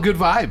 just felt good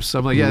vibes.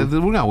 I'm like, yeah, we're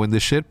gonna win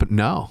this shit, but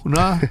no,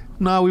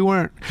 we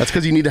weren't. That's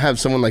because you need to have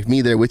someone like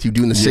me there with you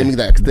doing the same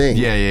exact thing.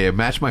 Yeah.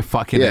 Match my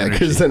fucking Yeah, energy.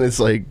 because then it's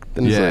like.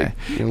 Yeah. You know what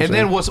I'm And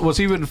then saying? what's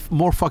even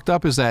more fucked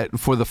up is that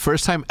for the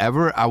first time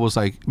ever, I was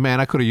like, man,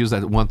 I could have used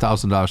that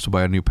 $1,000 to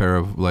buy a new pair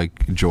of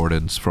like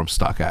Jordans from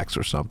StockX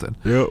or something.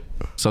 Yep.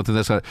 Something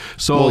that's got.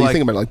 So Well, you like,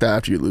 think about it like that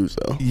after you lose,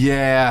 though.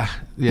 yeah,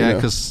 You know?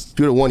 because If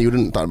you would have won, you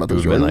wouldn't have thought about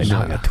those Been like, Jordans.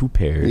 now I got 2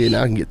 pairs. Yeah,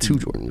 now I can get 2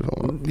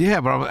 Jordans. yeah,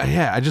 but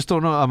I just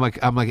don't know. I'm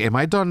like, am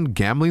I done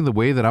gambling the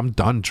way that I'm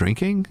done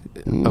drinking?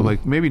 I'm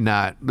like, maybe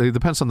not. It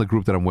depends on the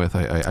group that I'm with,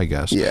 I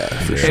guess. Yeah,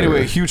 for sure.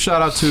 Anyway, huge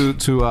shout out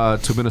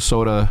to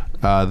Minnesota.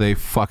 They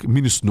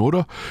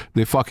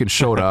fucking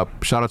showed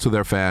up. Shout out to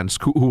their fans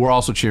who were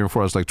also cheering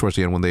for us like towards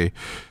the end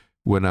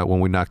when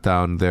we knocked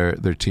down their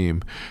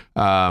team.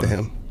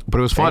 Damn. But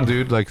it was fun,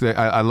 dude. Like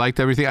I liked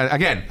everything.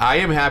 I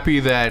am happy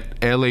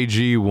that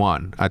LAG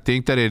won. I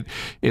think that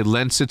it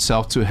lends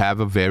itself to have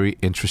a very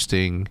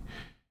interesting,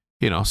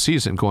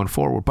 season going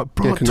forward. But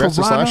bro, Yeah, congrats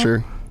to Toronto,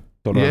 Slasher.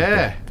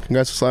 Yeah,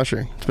 Congrats to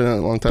Slasher. It's been a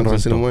long time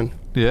since I seen him win.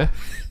 yeah.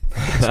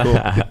 It's cool.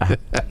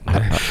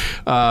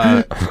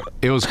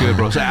 It was good,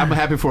 bro. So I'm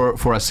happy for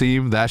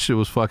Asim. That shit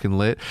was fucking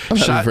lit. I'm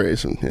happy Shot- for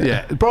Asim.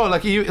 Yeah, bro.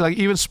 Like even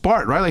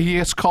Spart, right? Like he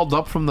gets called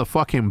up from the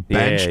fucking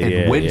bench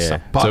and wins.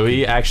 a bucket. So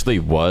he actually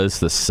was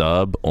the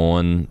sub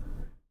in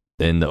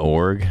the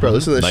org. Bro,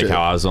 listen to this like shit.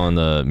 how I was on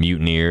the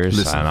Mutineers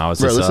Listen. and I was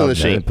Bro, the listen sub. to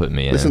this They shit. put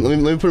me in. Listen, let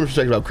me put in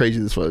perspective how crazy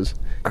this was.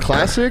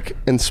 Classic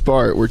and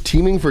Spart were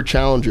teaming for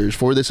challengers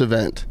for this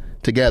event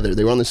together.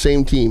 They were on the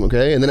same team,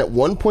 okay? And then at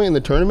one point in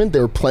the tournament, they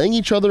were playing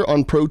each other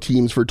on pro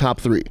teams for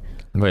top 3.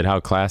 Wait, how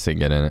Classic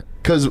get in it?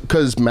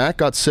 Because Mac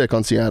got sick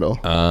on Seattle.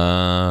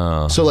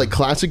 Oh. So like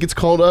Classic gets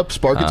called up,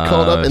 Spark gets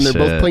called up, and they're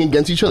both shit. playing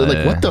against each other. Like,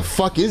 Yeah. what the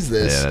fuck is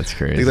this? Yeah, that's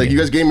crazy. He's like, you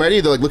guys game ready?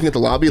 They're like looking at the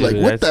lobby, like,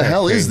 Dude, what the that's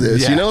hell is crazy.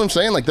 this? Yeah. You know what I'm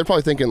saying? Like, they're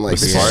probably thinking like,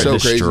 was this Spart is so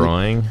crazy.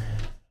 destroying?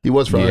 He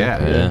was Friday.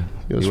 Yeah.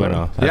 He was He went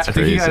Friday. off. Yeah, That's I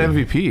think he got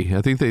crazy. MVP.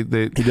 I think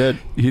they He did.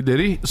 He did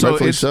he? So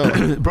Rightfully it's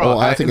so. bro. Oh,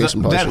 I think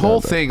Asim probably that should whole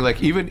have that. thing,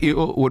 like even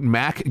when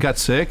Mac got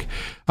sick,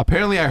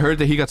 apparently I heard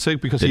that he got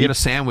sick because he he? had a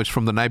sandwich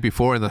from the night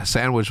before, and the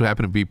sandwich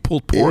happened to be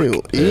pulled pork.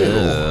 Ew.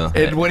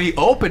 And when he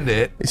opened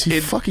it, Is he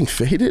fucking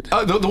faded?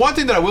 the one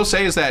thing that I will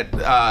say is that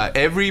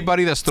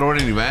everybody that's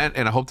throwing an event,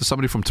 and I hope that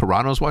somebody from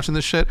Toronto is watching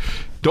this shit,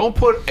 don't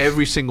put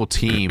every single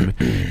team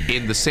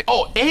in the same.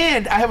 Oh,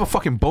 and I have a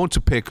fucking bone to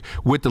pick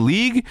with the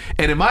league,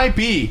 and it might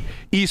be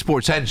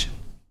Esports Engine.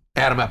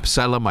 Adam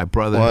Apicella, my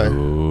brother. Why?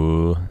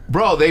 Ooh.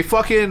 Bro, they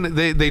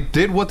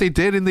did what they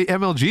did in the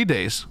MLG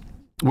days.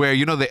 Where,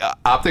 the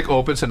OpTic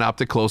opens and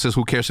OpTic closes.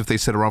 Who cares if they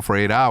sit around for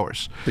 8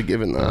 hours? The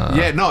given though.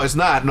 Yeah, no, it's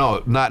not.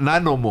 No, not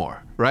no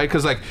more. Right?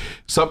 Because like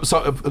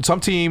some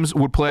teams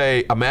would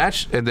play a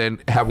match and then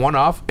have one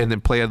off and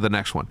then play the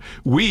next one.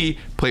 We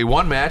play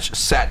one match,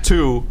 sat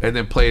 2, and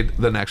then played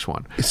the next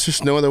one. It's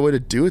just no other way to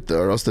do it though,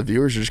 or else the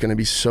viewers are just gonna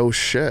be so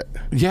shit.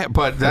 Yeah,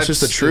 but that's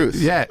just the truth.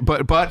 Yeah,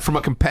 but from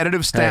a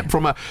competitive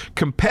from a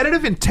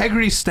competitive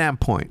integrity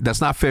standpoint,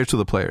 that's not fair to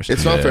the players.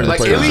 It's not fair to the Like,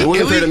 players. Illy- It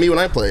wasn't fair Illy- to me when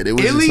I played. It's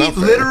Illy not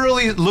fair.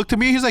 literally looked at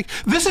me. He's like,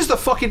 "This is the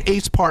fucking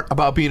ace part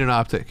about being an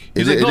OpTic."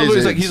 He's It- like, it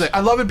is he's like, "I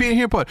love it being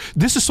here, but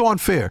this is so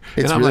unfair."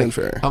 It's and I'm really like,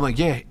 unfair. I'm like,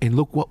 yeah, and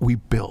look what we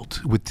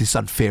built with this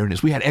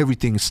unfairness. We had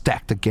everything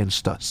stacked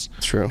against us.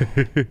 It's true.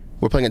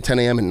 We're playing at 10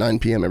 a.m. and 9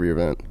 p.m. every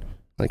event.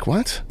 Like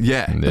what?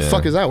 Yeah, The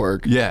fuck does that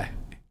work? yeah.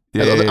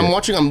 I'm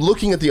watching. I'm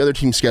looking at the other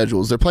team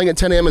schedules. They're playing at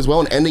 10 a.m. as well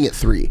and ending at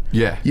 3.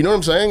 Yeah. You know what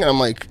I'm saying? I'm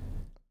like,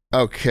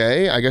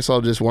 okay, I guess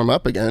I'll just warm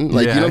up again.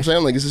 Like, you know what I'm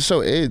saying? Like, this is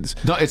so AIDS.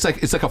 No, it's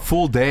like a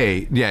full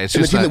day. Yeah, it's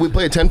And the just team that we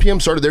play at 10 p.m.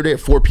 started their day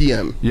at 4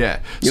 p.m. Yeah.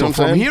 You So know what I'm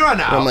from saying? here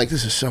on out, And I'm like,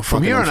 this is so from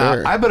fucking here on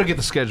unfair. out, I better get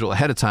the schedule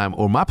ahead of time,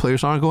 or my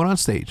players aren't going on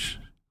stage.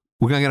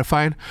 We're gonna get a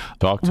fine.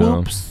 Talk to him.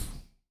 Whoops.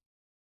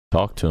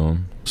 Talk to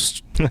him.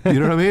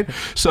 You know what I mean?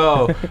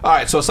 So, all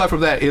right. So aside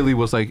from that, Illy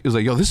was like,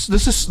 yo, this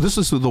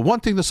is the one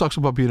thing that sucks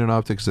about being an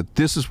OpTic is that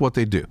this is what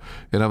they do.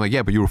 And I'm like,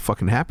 yeah, but you were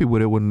fucking happy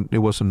with it when it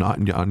wasn't not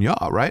on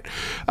y'all, right?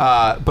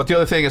 But the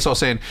other thing is, I was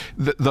saying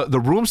the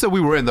rooms that we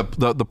were in,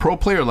 the pro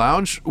player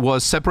lounge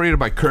was separated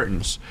by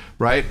curtains,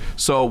 right?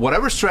 So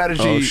whatever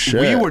strategy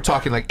we were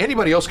talking, like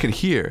anybody else can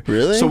hear.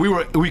 Really? So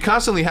we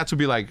constantly had to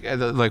be like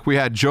we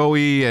had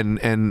Joey and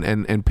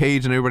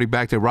Paige and everybody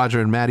back there, Roger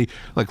and Maddie,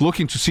 like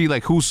looking to see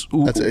like who's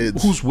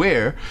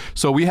where.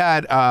 So we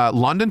had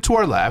London to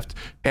our left,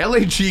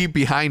 LAG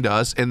behind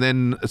us, and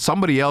then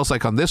somebody else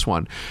like on this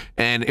one.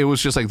 And it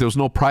was just like there was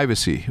no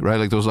privacy, right?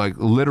 Like there was like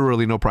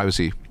literally no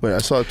privacy. Wait, I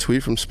saw a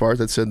tweet from Spark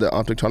that said that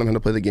OpTic taught him how to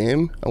play the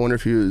game. I wonder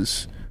if he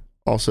was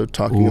also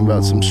talking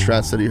about some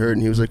strats that he heard,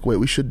 and he was like, wait,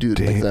 we should do it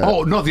like that.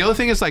 Oh, no, the other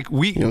thing is like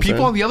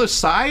people on the other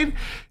side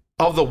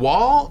of the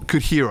wall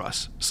could hear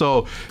us.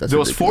 So there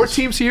was 4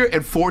 teams here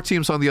and 4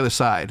 teams on the other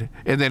side,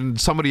 and then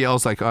somebody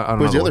else like on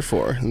Where's the other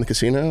 4 in the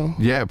casino?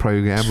 Yeah,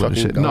 probably gambling and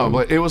shit. No,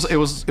 but it was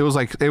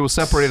like it was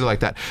separated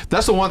like that.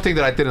 That's the one thing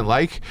that I didn't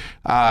like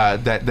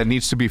that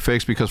needs to be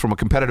fixed, because from a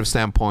competitive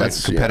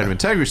standpoint,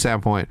 integrity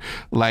standpoint,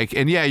 like,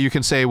 and yeah, you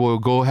can say, well,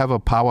 go have a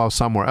powwow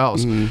somewhere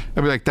else. I'd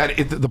be like that.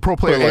 The pro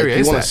player area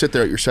is you want that. to sit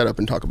there at your setup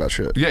and talk about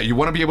shit. Yeah, you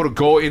want to be able to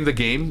go in the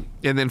game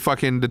and then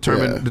fucking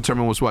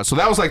determine what's what. So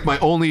that was like my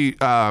only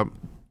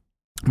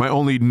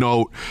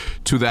note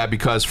to that,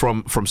 because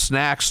from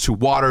snacks to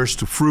waters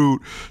to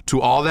fruit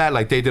to all that,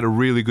 like they did a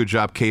really good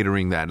job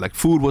catering that. Like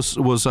food was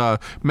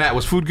Matt,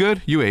 was food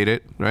good? You ate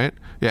it, right?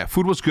 Yeah,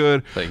 food was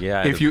good. Like,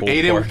 yeah, if you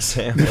ate it,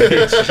 sandwich.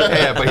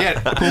 yeah, but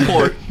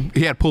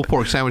he had pulled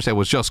pork sandwich that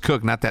was just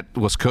cooked, not that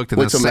was cooked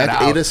and then so set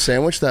Mac out. ate a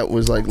sandwich that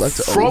was like left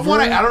over? From what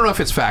I don't know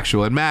if it's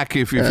factual, and Mac,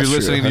 if you're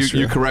listening,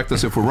 you correct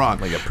us if we're wrong.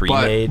 Like a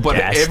pre-made but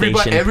gas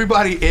station.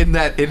 everybody in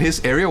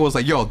his area was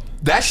like, yo,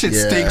 that shit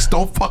stinks.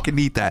 Don't fucking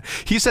eat that.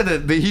 He said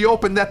that he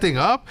opened that thing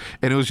up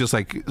and it was just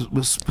like it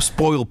was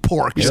spoiled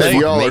pork. He said,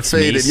 y'all are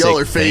faded. Y'all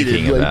are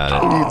faded.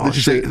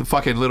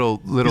 Fucking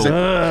little.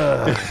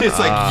 It's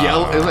like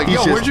yellow. It's like,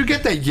 yo, where'd you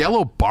get that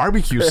yellow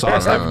barbecue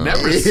sauce? I've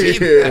never seen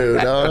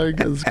that. Dog,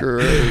 that's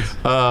gross.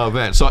 Oh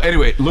man. So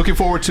anyway, looking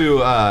forward to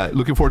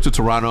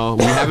Toronto.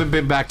 We haven't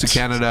been back to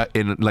Canada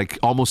in like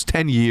almost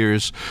 10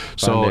 years.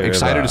 So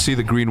excited to see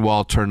the green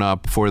wall turn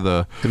up for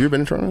the. Have you ever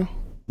been to Toronto?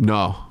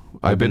 No.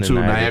 I've been to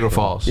Niagara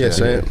Falls. Yeah,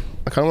 same.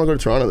 I kind of want to go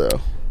to Toronto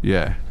though.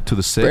 Yeah, to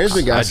the 6.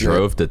 I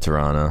drove to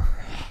Toronto.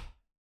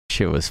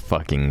 Shit was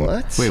fucking.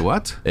 What? Wait,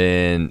 what?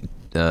 In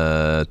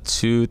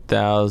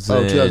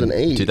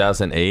 2008.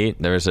 2008,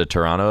 there was a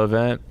Toronto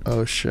event.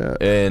 Oh shit.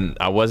 And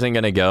I wasn't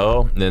gonna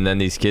go. And then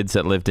these kids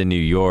that lived in New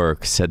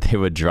York said they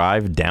would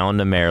drive down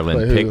to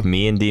Maryland, pick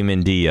me and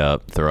Demon D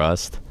up.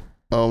 Thrust.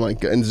 Oh my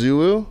god. And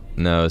Zulu?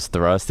 No, it's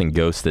Thrust and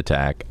Ghost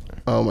Attack.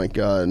 Oh my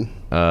god.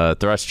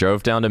 Thrust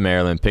drove down to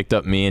Maryland, picked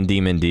up me and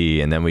Demon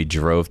D, and then we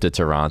drove to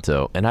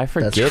Toronto. And I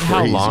forget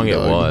how long it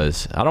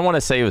was. I don't want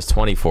to say it was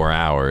 24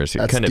 hours. It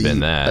couldn't have been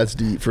that. That's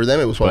deep. For them,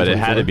 it was 24. But it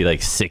had to be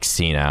like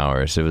 16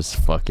 hours. It was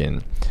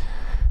fucking.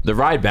 The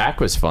ride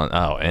back was fun.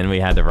 Oh, and we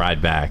had to ride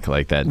back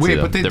like that too.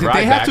 Wait, but the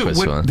ride back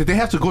was fun. Did they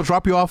have to go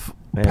drop you off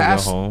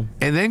past home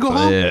and then go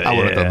home? Yeah, I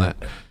would have done that.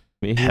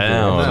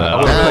 Hell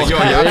no.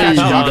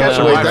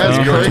 That's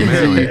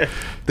crazy.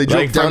 They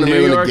drove Like down from to New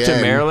Maryland York again.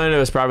 to Maryland, it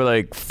was probably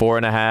like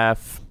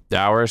 4.5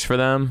 hours for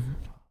them,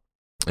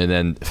 and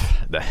then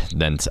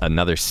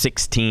another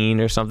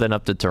 16 or something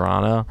up to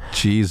Toronto.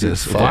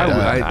 Jesus, Dude, fuck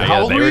that.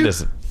 how old were you?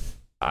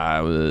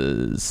 I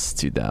was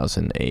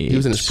 2008. He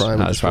was in his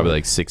prime. I was probably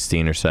like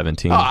 16 or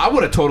 17. Oh, I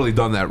would have totally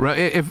done that. Right?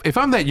 If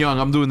I'm that young,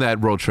 I'm doing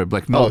that road trip.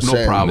 Like no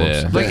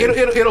problems. Yeah. Like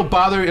it'll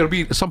bother. It'll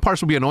be some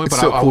parts will be annoying, It's but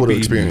so I cool will to be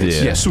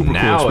experience. Yeah, super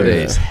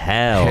Nowadays, cool.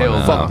 hell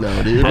no. Fuck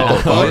no, dude.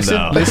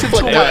 Listen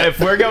to what. If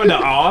we're going to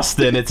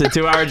Austin, it's a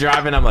 2-hour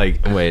drive, and I'm like,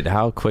 wait,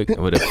 how quick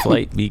would a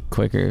flight be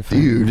quicker?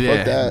 Dude,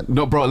 fuck that.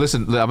 No, bro.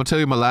 Listen, I'm gonna tell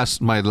you my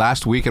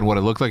last week and what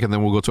it looked like, and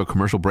then we'll go to a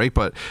commercial break.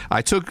 But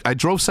I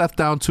drove Seth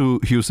down to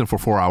Houston for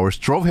 4 hours,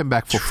 drove him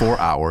back for 4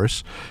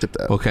 hours. Tip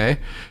that. Okay.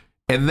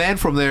 And then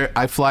from there,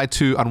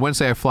 on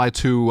Wednesday, I fly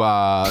to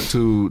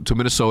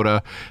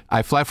Minnesota.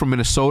 I fly from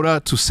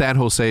Minnesota to San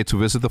Jose to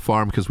visit the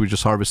farm because we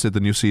just harvested the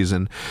new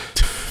season.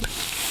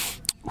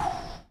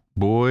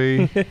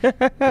 Boy,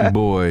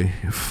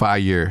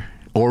 fire.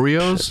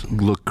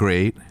 Oreos look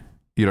great.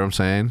 You know what I'm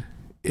saying?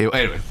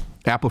 Anyway,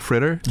 apple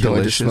fritter, Don't I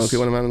delicious. just smoke it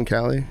when I'm out in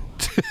Cali?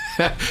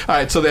 All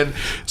right, so then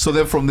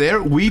from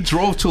there we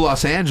drove to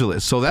Los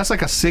Angeles. So that's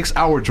like a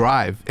 6-hour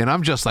drive, and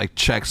I'm just like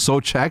so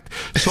checked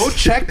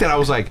that I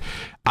was like,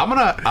 I'm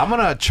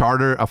gonna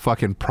charter a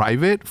fucking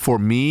private for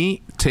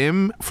me,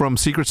 Tim from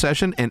Secret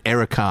Session, and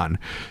Eric Khan.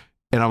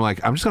 And I'm like,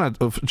 I'm just going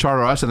to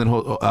charter us, and then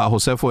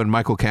Josefo and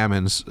Michael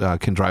Cammons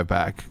can drive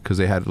back because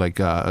they had like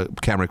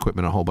camera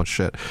equipment, a whole bunch of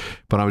shit.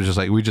 But I was just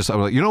like, I was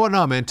like, you know what?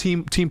 No, man,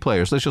 team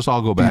players. Let's just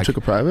all go back. You took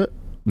a private?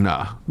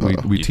 Nah.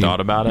 You thought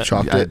about it?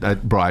 Chopped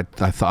it? Bro, I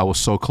thought I was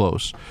so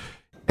close.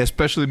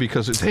 Especially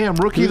because it's, hey, I'm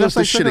rookie. That's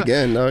like shit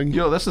again, dog.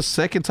 Yo, that's the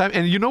second time.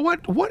 And you know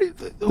what? Who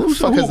is it?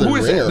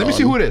 ringer Let me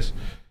see who it is.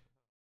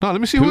 No, let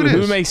me see who it is.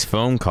 Who makes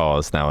phone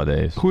calls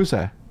nowadays? Who is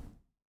that?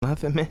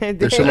 Nothing, man.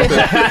 There's some other-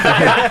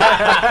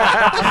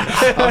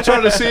 I'm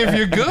trying to see if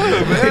you're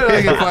good,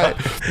 man. Like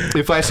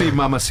if I see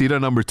Mamacita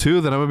number 2,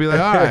 then I'm gonna be like,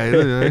 all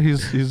right,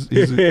 he's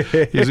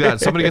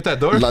got somebody get that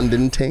door.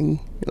 London ting.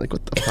 You're like,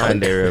 what the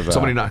fuck?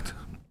 Somebody knocked.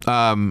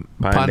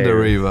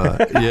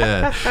 Pandariva.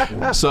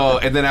 Yeah. So,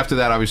 and then after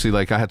that, obviously,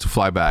 like I had to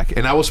fly back,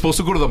 and I was supposed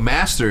to go to the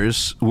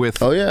Masters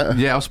with. Oh yeah.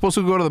 Yeah, I was supposed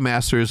to go to the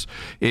Masters.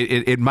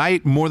 It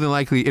might more than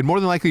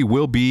likely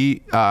will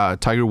be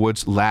Tiger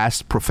Woods'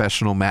 last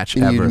professional match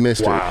And ever. you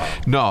missed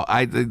it. No,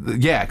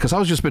 because I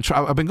was just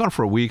I've been gone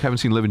for a week. Haven't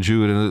seen Liv and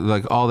Jude and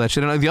like all that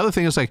shit. And the other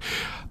thing is like,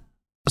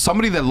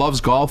 somebody that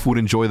loves golf would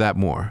enjoy that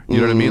more. You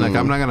know what I mean? Like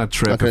I'm not gonna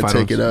trip Not if I gonna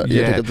don't take it out.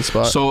 Yeah, take up the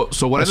spot. So what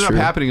That's ended true.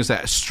 up happening is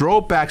that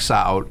Stroh backs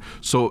out.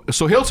 So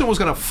Hilton was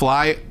gonna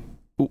fly.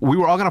 We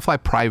were all gonna fly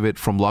private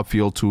from Love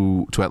Field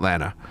to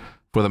Atlanta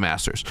for the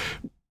Masters.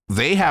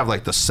 They have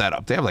like the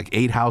setup. They have like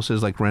 8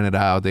 houses like rented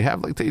out. They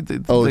have like The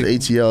like,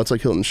 ATL. It's like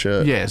Hilton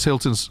shit. yeah, it's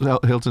Hilton's I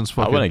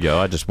fucking. wouldn't go.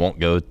 I just won't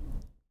go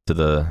to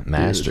the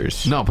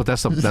Masters. No, but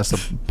that's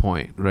the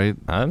point, right?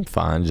 I'm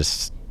fine.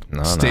 Just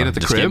Staying at the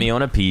just crib? get me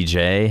on a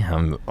PJ.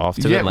 I'm off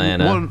to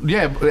Atlanta. Well,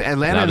 yeah,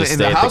 Atlanta, Now just and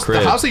stay the at the house,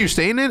 crib. that you're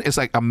staying in is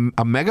like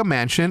a mega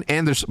mansion,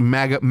 and there's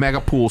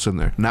mega pools in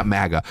there. Not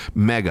mega.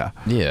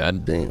 Yeah,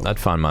 Damn. I'd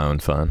find my own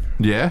fun.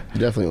 Yeah.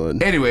 You definitely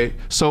would. Anyway,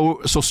 so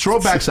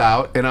Stroh backs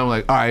out, and I'm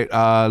like, all right,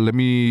 let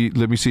me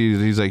see.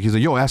 He's like,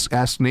 yo,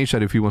 ask Nate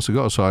if he wants to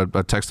go. So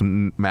I text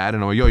him, Matt,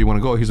 and I'm like, yo, you want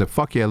to go? He's like,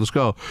 fuck yeah, let's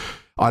go.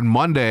 On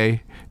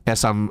Monday,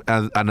 as I'm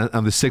on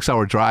the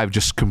 6-hour drive,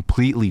 just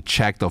completely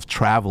checked of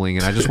traveling,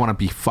 and I just want to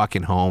be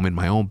fucking home in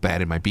my own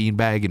bed, in my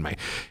beanbag,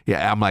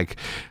 I'm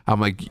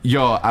like,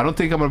 yo, I don't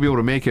think I'm gonna be able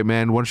to make it,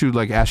 man. Why don't you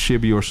like ask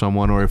Shibby or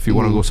someone, or if you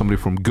want to go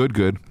somebody from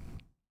Good,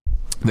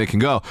 they can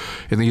go.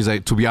 And then he's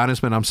like, to be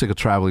honest, man, I'm sick of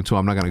traveling too.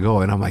 I'm not gonna go.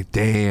 And I'm like,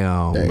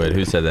 damn. Wait,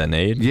 who said that,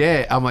 Nate?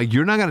 Yeah, I'm like,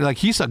 you're not gonna like.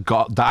 He's a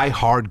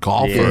die-hard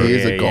golfer. Yeah, he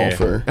is a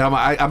golfer. And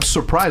I'm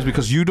surprised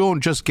because you don't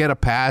just get a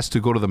pass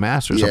to go to the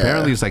Masters. Yeah.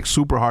 Apparently, it's like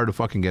super hard to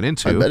fucking get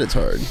into. I bet it's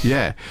hard.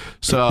 Yeah.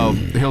 So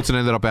Hilton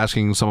ended up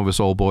asking some of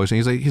his old boys, and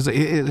he's like,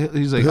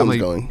 Hilton's I'm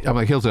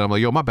like, Hilton, I'm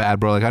like, yo, my bad,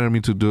 bro. Like, I didn't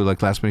mean to do it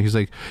like last minute. He's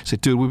like,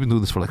 dude, we've been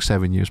doing this for like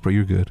 7 years, bro.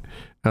 You're good.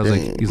 And I was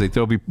like, he's like,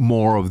 there'll be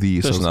more of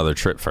these. There's So another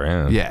trip for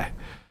him. yeah.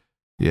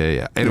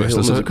 Anyways,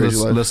 Hilton lives a crazy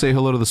life. let's say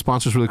hello to the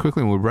sponsors really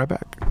quickly, and we'll be right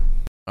back.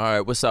 All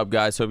right, what's up,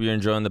 guys? Hope you're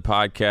enjoying the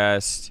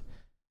podcast.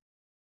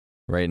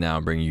 Right now,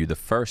 I'm bringing you the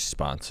first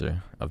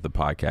sponsor of the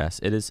podcast.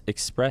 It is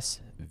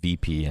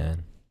ExpressVPN.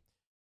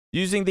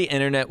 Using the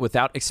internet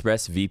without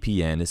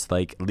ExpressVPN is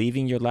like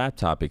leaving your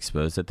laptop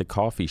exposed at the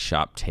coffee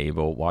shop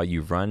table while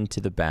you run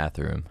to the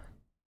bathroom.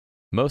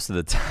 Most of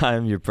the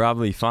time, you're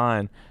probably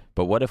fine,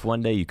 but what if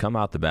one day you come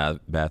out the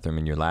bathroom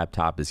and your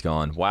laptop is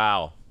gone?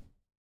 Wow.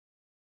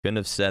 Couldn't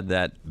have said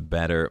that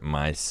better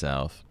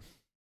myself.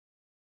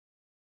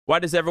 Why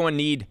does everyone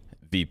need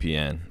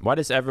VPN? Why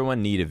does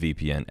everyone need a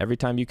VPN? Every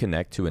time you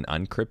connect to an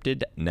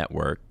unencrypted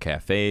network,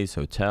 cafes,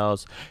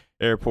 hotels,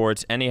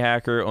 airports, any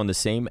hacker on the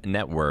same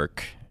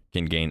network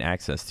can gain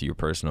access to your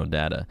personal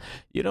data.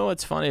 You know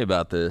what's funny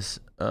about this?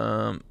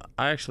 I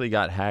actually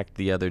got hacked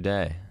the other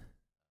day.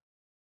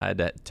 I had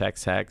that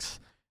text hacks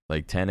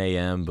like 10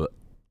 a.m., but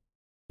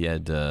he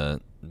had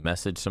to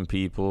message some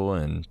people,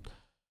 and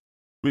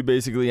we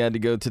basically had to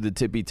go to the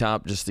tippy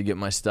top just to get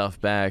my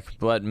stuff back.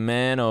 But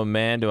man, oh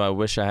man, do I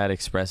wish I had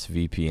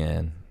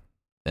ExpressVPN.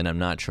 And I'm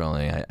not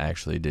trolling. I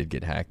actually did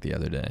get hacked the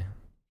other day.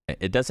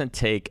 It doesn't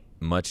take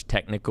much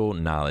technical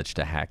knowledge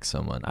to hack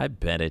someone. I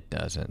bet it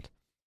doesn't.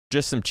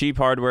 Just some cheap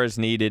hardware is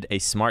needed. A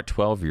smart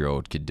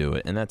 12-year-old could do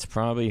it, and that's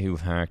probably who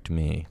hacked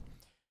me.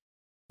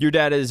 Your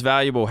data is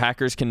valuable.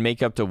 Hackers can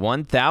make up to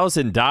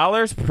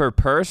 $1,000 per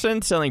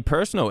person selling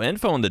personal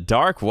info on the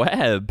dark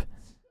web.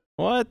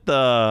 What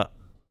the...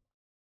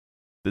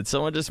 Did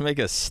someone just make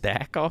a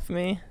stack off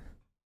me?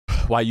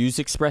 Why use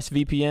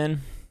ExpressVPN?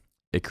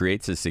 It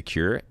creates a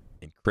secure,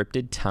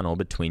 encrypted tunnel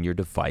between your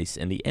device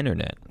and the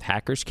internet.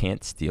 Hackers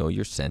can't steal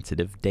your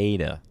sensitive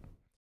data.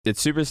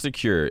 It's super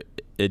secure.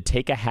 It'd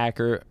take a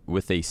hacker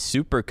with a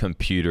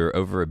supercomputer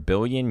over 1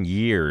 billion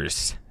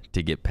years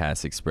to get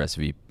past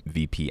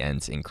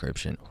ExpressVPN's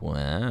encryption.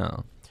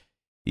 Wow.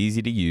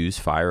 Easy to use.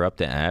 Fire up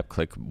the app,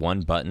 click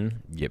one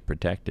button, get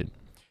protected.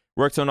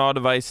 Works on all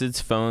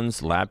devices,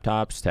 phones,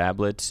 laptops,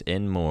 tablets,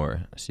 and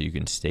more, so you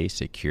can stay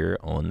secure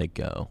on the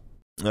go.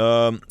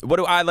 What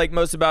do I like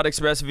most about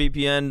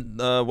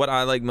ExpressVPN? What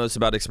I like most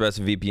about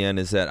ExpressVPN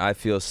is that I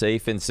feel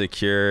safe and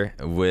secure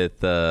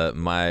with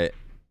my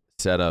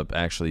setup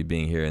actually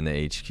being here in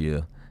the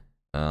HQ.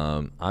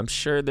 I'm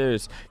sure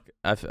there's...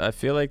 I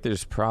feel like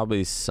there's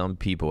probably some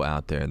people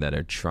out there that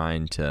are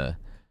trying to,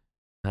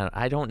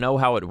 I don't know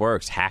how it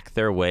works, hack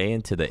their way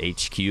into the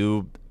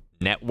HQ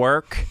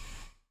network.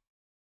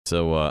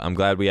 So I'm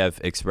glad we have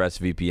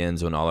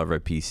ExpressVPNs on all of our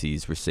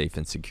PCs. We're safe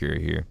and secure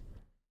here.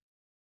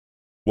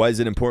 Why is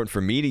it important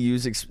for me to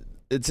use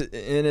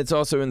it's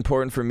also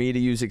important for me to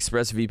use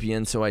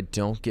ExpressVPN so I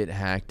don't get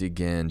hacked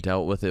again.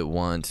 Dealt with it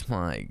once.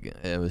 My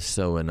God, it was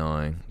so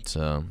annoying.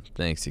 So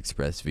thanks,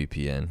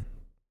 ExpressVPN.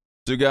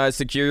 So guys,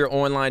 secure your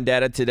online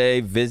data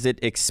today. Visit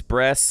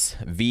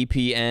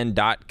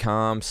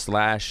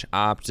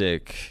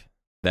expressvpn.com/optic.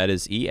 That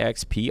is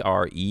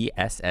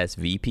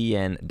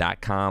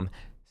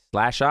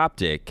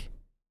expressvpn.com/optic.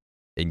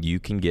 And you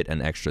can get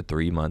an extra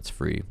 3 months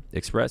free.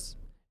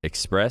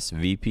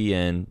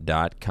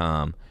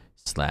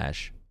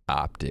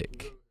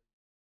 expressvpn.com/optic.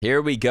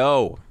 Here we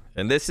go.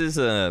 And this is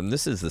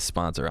the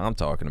sponsor I'm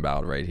talking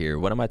about right here.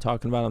 What am I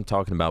talking about? I'm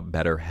talking about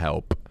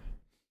BetterHelp.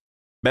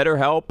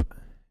 BetterHelp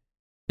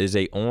is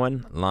a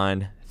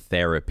online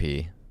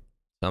therapy,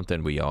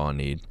 something we all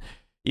need.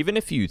 Even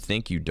if you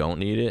think you don't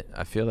need it,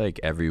 I feel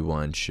like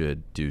everyone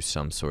should do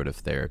some sort of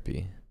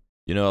therapy.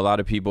 You know, a lot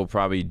of people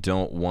probably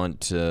don't want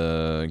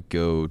to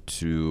go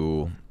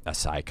to a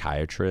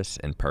psychiatrist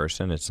in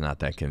person. It's not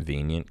that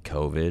convenient.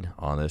 COVID,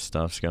 all this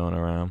stuff's going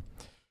around.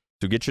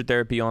 So get your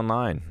therapy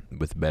online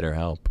with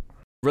BetterHelp.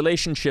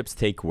 Relationships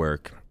take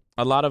work.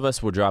 A lot of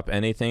us will drop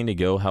anything to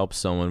go help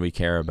someone we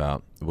care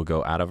about. We'll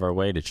go out of our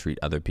way to treat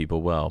other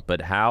people well.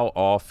 But how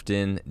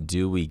often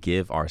do we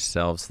give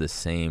ourselves the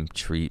same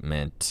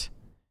treatment?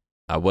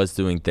 I was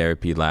doing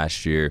therapy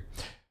last year.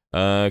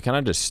 Kind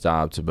of just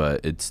stopped,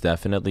 but it's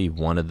definitely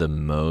one of the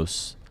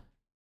most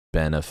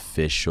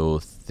beneficial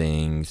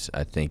things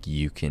I think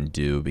you can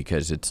do,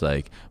 because it's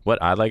like,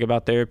 what I like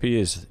about therapy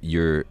is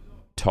you're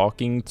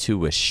talking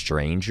to a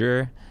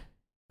stranger,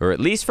 or at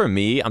least for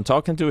me, I'm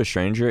talking to a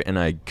stranger and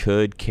I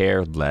could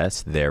care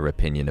less their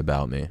opinion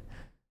about me.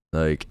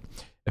 Like,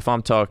 if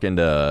I'm talking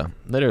to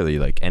literally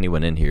like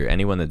anyone in here,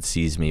 anyone that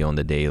sees me on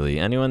the daily,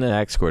 anyone in the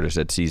headquarters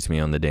that sees me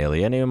on the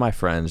daily, any of my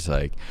friends,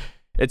 like,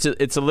 it's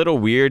a little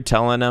weird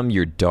telling them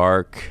your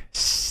dark,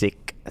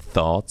 sick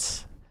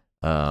thoughts.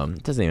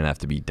 It doesn't even have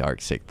to be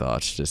dark, sick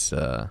thoughts. Just,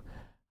 I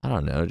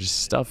don't know, just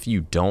stuff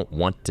you don't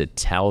want to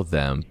tell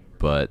them.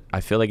 But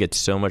I feel like it's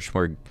so much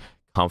more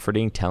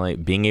comforting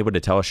being able to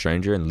tell a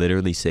stranger and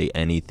literally say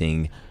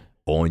anything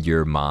on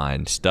your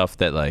mind. Stuff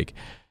that, like,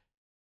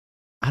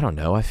 I don't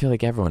know, I feel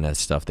like everyone has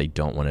stuff they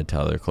don't want to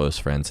tell their close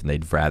friends, and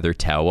they'd rather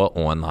tell an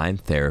online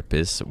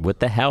therapist with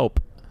the help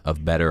of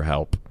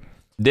BetterHelp.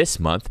 This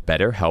month,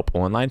 BetterHelp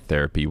Online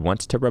Therapy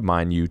wants to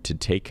remind you to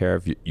take care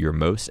of your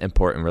most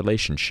important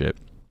relationship,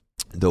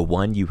 the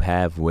one you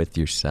have with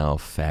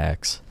yourself.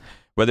 Facts.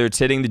 Whether it's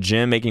hitting the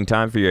gym, making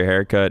time for your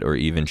haircut, or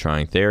even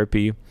trying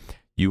therapy,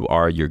 you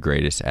are your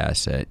greatest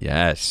asset.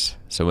 Yes.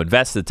 So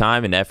invest the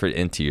time and effort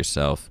into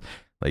yourself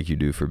like you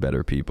do for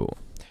better people.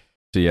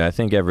 So yeah, I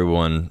think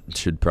everyone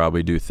should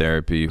probably do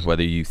therapy,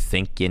 whether you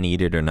think you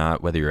need it or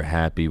not, whether you're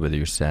happy, whether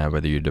you're sad,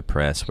 whether you're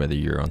depressed, whether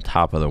you're on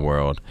top of the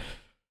world.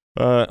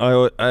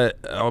 I'll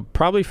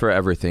probably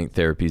forever think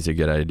therapy's a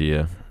good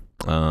idea.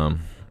 I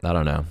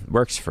don't know.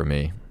 Works for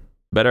me.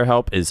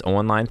 BetterHelp is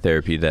online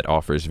therapy that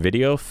offers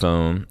video,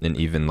 phone, and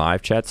even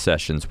live chat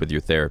sessions with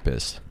your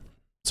therapist.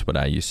 That's what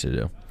I used to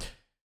do.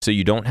 So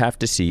you don't have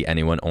to see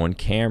anyone on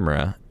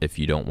camera if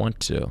you don't want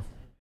to.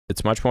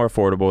 It's much more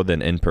affordable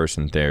than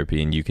in-person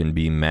therapy, and you can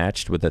be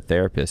matched with a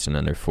therapist in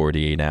under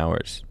 48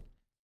 hours.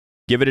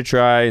 Give it a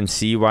try and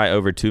see why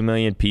over 2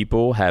 million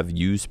people have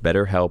used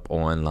BetterHelp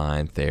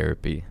online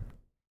therapy.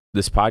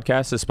 This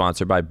podcast is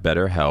sponsored by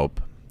BetterHelp,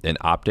 and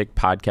OpTic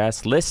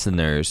podcast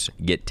listeners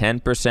get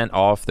 10%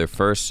 off their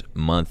first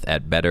month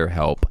at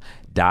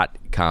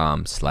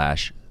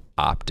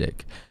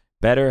BetterHelp.com/optic.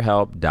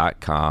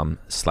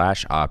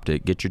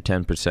 BetterHelp.com/optic. Get your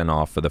 10%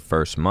 off for the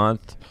first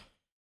month.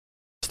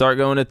 Start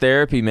going to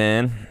therapy,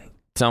 man.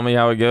 Tell me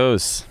how it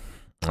goes.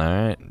 All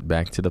right,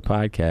 back to the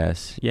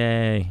podcast.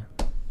 Yay.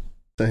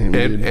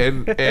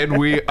 And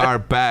we are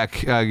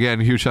back. Again,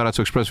 huge shout out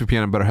to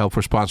ExpressVPN and BetterHelp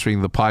for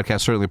sponsoring the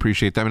podcast. Certainly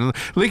appreciate them. And the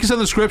link is in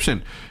the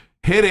description.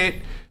 Hit it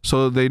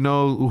so they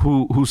know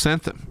who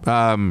sent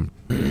them.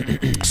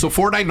 So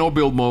Fortnite no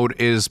build mode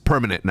is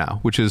permanent now,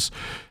 which is,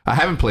 I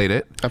haven't played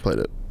it. I played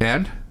it.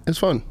 And? It's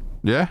fun.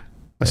 Yeah?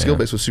 My skill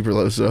base was super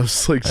low, so I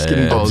was like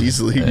skipping builds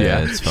easily. Yeah,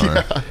 it's fun.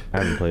 Yeah. I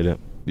haven't played it.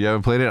 You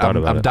haven't played it?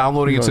 I'm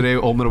downloading it today.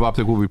 Ultimate of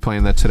OpTic will be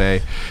playing that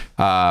today.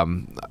 I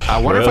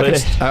wonder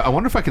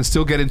if I can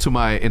still get into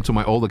my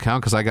old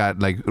account, because I got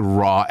like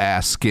raw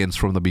ass skins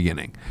from the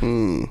beginning.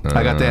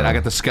 I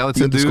got the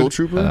skeleton dude. The Skull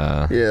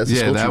Trooper? Yeah,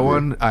 that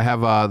one. I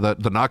have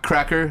the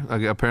Nutcracker.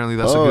 Apparently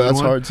that's a good one. Oh, that's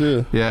hard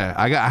too. Yeah,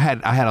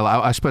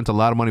 I spent a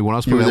lot of money when I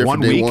was playing that 1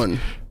 week.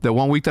 The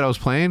 1 week that I was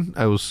playing,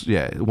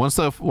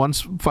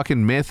 once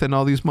fucking Myth and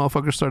all these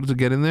motherfuckers started to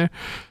get in there,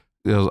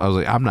 I was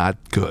like, I'm not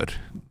good.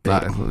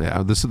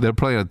 They're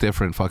playing a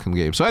different fucking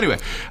game. So anyway,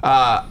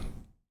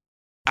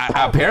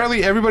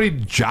 apparently everybody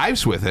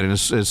jives with it and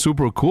is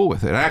super cool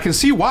with it. And I can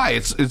see why.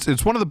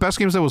 It's one of the best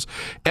games that was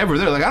ever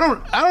there. Like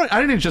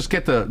I didn't just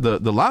get the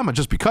llama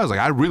just because like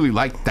I really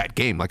liked that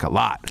game like a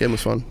lot. Game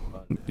was fun.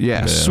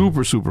 Yeah,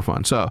 super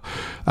fun. So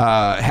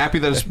happy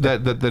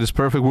that it's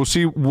perfect. We'll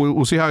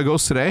see how it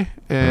goes today,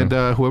 and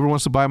whoever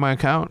wants to buy my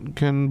account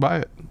can buy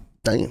it.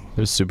 Damn. It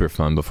was super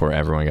fun before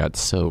everyone got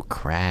so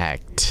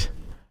cracked.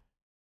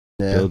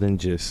 Yeah. Building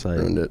just like,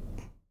 Ruined it.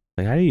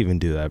 like how do you even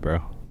do that,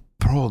 bro?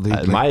 Bro,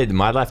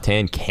 My left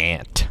hand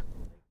can't.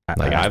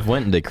 Like I've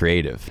went into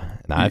creative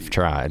and I've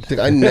tried.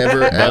 I never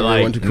But ever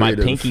like went to my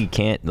creative. pinky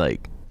can't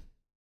like.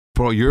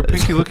 bro, your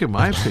pinky. Look at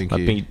my pinky. My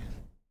pinky.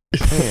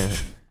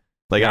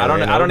 Like Yeah, I don't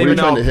What are even you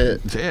know trying to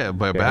hit? Yeah,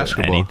 by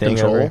basketball. anything.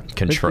 Control?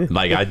 Control.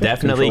 Like I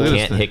definitely Control.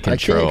 can't hit I can't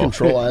control.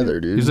 control either,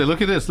 dude. He's like,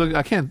 look at this. Look,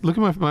 I can't. Look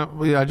at my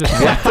yeah,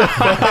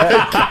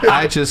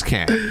 I just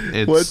can't.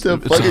 It's, What the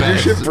it's fuck? a Is your bad-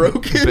 shit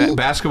broken?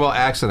 basketball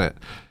accident.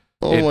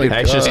 Oh It- my it god.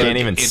 I just can't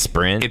even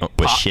sprint with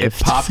It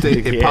shift. popped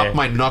it. It Yeah. popped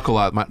my knuckle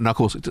out. My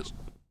knuckles. Just,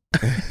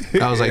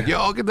 I was like,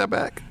 yo, get that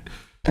back.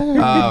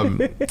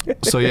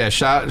 So yeah,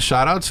 shout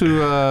out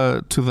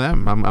to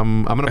them.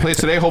 I'm gonna play it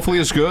today. Hopefully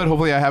it's good.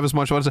 Hopefully I have as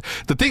much fun.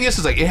 The thing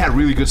is like it had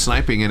really good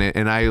sniping in it,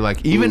 and I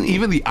like even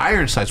the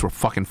iron sights were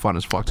fucking fun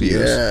as fuck to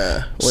use.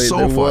 Yeah. Wait, So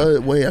there fun. was,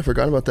 wait, I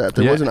forgot about that.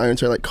 There Yeah. was an iron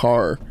sight like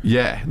car.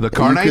 Yeah, the And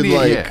car you could 90.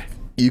 like Yeah.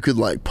 you could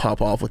like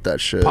pop off with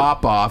that shit.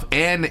 Pop off,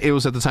 and it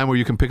was at the time where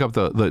you can pick up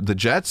the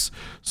jets.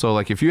 So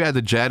like if you had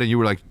the jet and you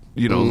were like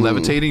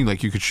levitating,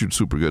 like you could shoot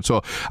super good.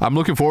 So I'm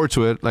looking forward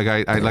to it. Like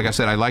I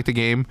said, I like the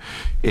game.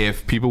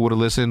 If people would have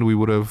listened, we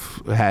would have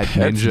had That's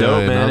Ninja dope,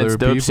 and man. other It's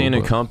dope people, seeing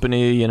a but-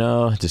 company,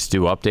 just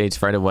do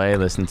updates right away,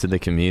 listen to the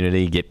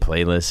community, get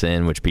playlists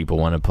in which people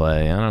want to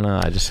play. I don't know.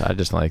 I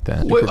just like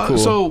that. Wait, cool.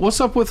 so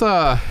what's up with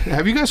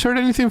have you guys heard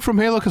anything from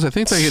Halo? Because I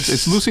think like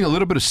it's losing a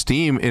little bit of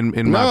steam in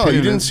my No, opinion.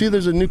 you didn't see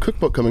there's a new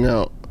cookbook coming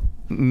out.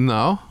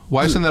 No,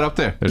 why isn't that up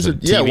there? There's a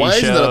Yeah, TV why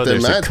isn't that show, up there,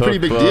 there's man? a It's a pretty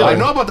big cookbook. deal.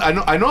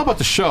 I know about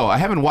the show. I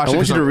haven't watched I it.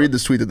 want 'cause you to I'm- read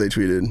this tweet that they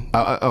tweeted.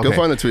 okay. Go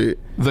find the tweet.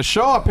 The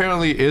show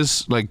apparently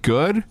is like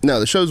good. No,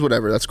 the show's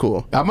whatever. That's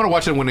cool. I'm gonna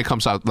watch it when it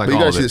comes out. Like But you all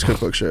gotta of see it. this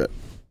cookbook shit.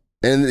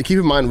 And keep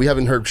in mind, we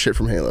haven't heard shit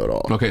from Halo at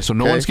all. Okay, so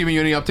no Okay. one's giving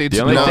you any updates. The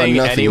only No, thing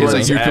nothing. anyone's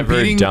It's like you're ever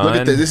competing- done. Look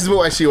at this. This is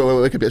what I see when I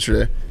wake up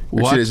yesterday.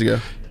 Or What? 2 days ago.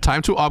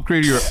 Time to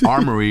upgrade your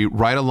armory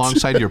right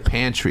alongside your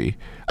pantry.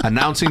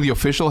 Announcing the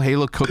official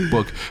Halo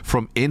cookbook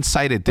from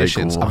Inside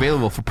Editions, Like,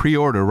 available for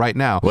pre-order right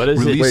now. What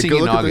is it? Wait, Releasing go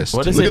in look at August.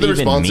 What does look it at the even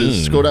responses.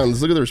 mean? Scroll down.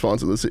 Let's look at the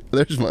responses. Let's see.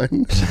 There's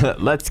mine.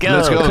 Let's go.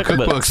 Let's go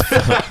Cookbooks.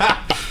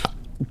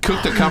 cookbooks.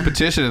 Cook the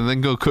competition and then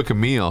go cook a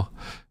meal.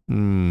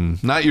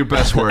 Not your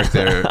best work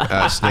there,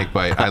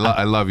 Snakebite.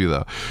 I love you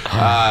though.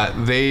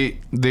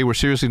 They were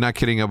seriously not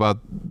kidding about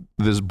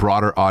this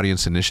broader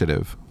audience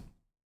initiative.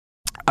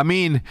 I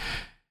mean,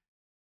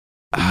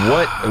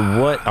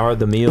 What are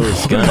the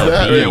meals gonna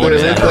be? Yeah, what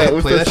is man? that?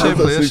 What's Play that shit,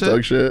 play that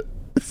Snoop shit.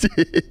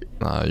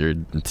 Dogg shit.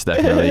 It's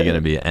definitely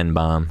gonna be an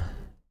N-bomb.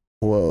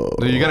 Whoa.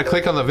 you got to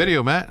click on the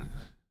video, Matt.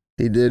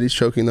 He did. He's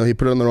choking though. He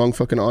put it on the wrong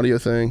fucking audio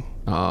thing.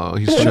 Oh,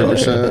 he's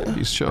 100%. choking.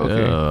 He's choking.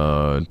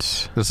 Dude.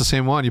 That's the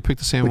same one. You picked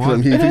the same Look at him.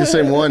 one. He picked the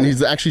same one.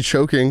 He's actually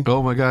choking.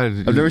 Oh my god!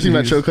 I've never seen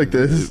Matt choke like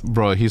this.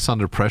 Bro, he's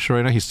under pressure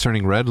right now. He's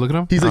turning red. Look at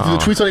him. He's like, the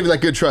tweet's not even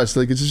that good. Trust.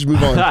 Like, just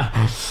move on.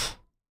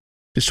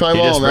 Just try them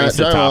He all, just Matt. brings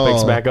the Try 'em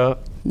topics all. back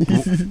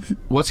up.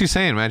 What's he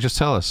saying, man? Just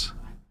tell us.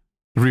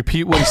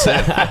 Repeat what he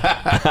said.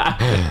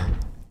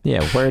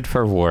 Yeah, word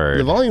for The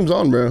word. volume's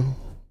on, bro.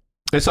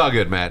 It's all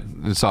good, Matt.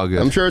 It's all good.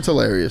 I'm sure it's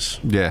hilarious.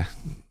 Yeah.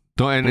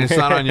 And it's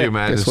not on you,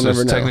 man. Guess It's we'll just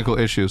never know. technical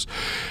issues.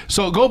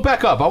 So go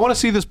back up. I want to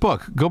see this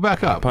book. Go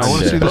back up. I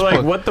want to see But this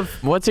like, book.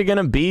 what's it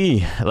gonna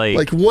be?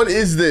 Like, what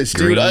is this,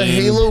 dude? A Green.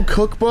 Halo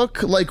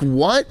cookbook? Like,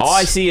 what? All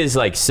I see is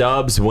like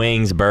subs,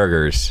 wings,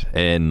 burgers,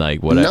 and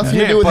like whatever. Nothing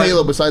Yeah, to do with but-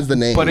 Halo besides the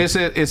name. But is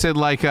it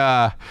like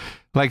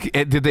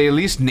did they at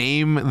least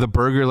name the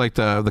burger like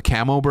the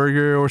camo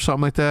burger or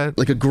something like that?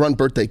 like a grunt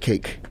birthday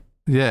cake.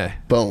 Yeah.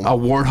 Boom. A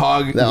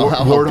warthog No, I'll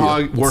help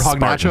warthog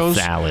Spartan nachos.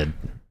 salad.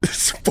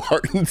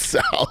 Spartan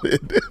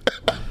salad.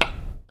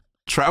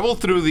 Travel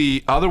through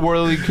the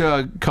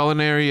otherworldly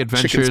culinary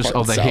adventures Spartan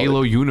of the salad.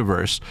 Halo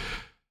universe.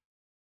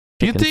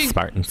 You Chicken think?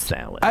 Spartan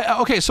salad?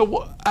 Okay,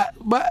 so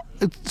but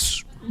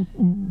it's.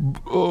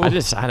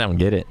 I don't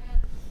get it.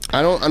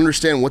 I don't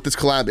understand what this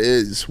collab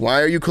is.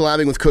 Why are you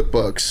collabing with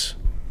cookbooks?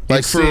 Like,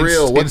 It's- for it's-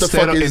 real, what the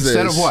instead fuck of- is this?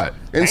 instead of what?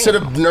 Instead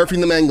of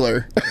nerfing the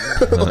Mangler.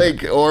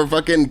 like, or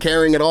fucking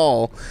caring at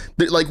all.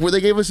 Like, where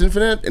they gave us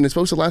Infinite, and it's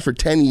supposed to last for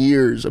 10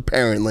 years,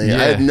 apparently. Yeah.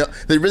 I had no,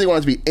 they really want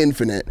it to be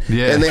Infinite.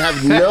 Yeah. And they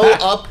have no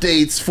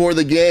updates for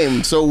the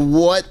game. So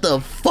what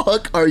the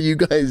fuck are you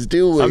guys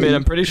doing? I mean,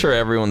 I'm pretty sure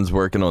everyone's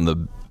working on the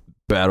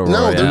battle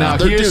No, royale.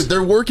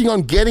 they're working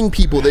on getting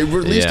people. They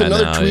released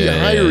another tweet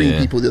hiring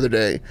people the other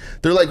day.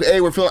 They're like, hey,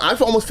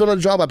 I've almost filled out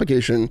a job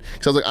application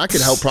because I was like, I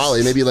could help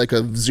probably, maybe like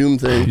a Zoom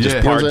thing.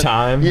 Just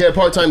part-time? Yeah,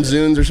 part-time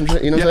Zooms or some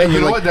shit. You know what I'm saying? You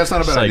know like, what? That's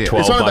not a bad idea.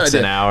 Like $12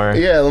 an hour.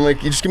 Yeah, I'm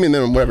like, you just give me a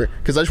minimum, whatever.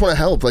 Because I just want to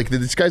help. Like,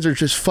 these guys are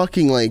just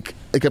fucking like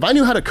if I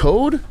knew how to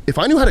code,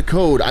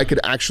 I could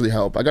actually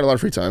help. I got a lot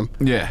of free time.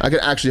 Yeah. I could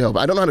actually help.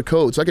 I don't know how to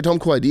code, so I could tell them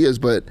cool ideas,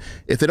 but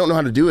if they don't know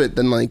how to do it,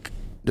 then like,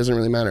 it doesn't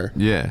really matter.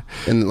 Yeah.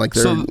 And like,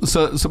 so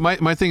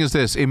my thing is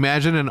this: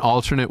 imagine an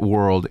alternate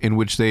world in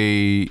which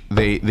they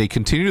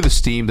continue the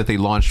steam that they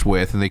launched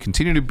with, and they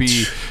continue to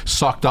be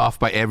sucked off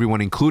by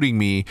everyone, including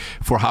me,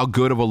 for how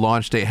good of a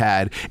launch they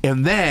had.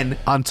 And then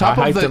on top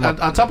of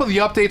the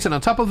updates and on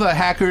top of the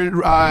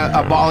hacker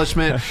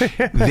abolishment,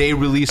 they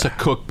release a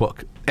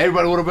cookbook.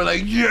 Everybody would have been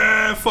like,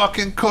 yeah,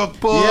 fucking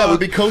cookbook. Yeah, we'd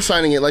be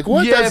co-signing it. Like,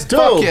 what? Yeah, that's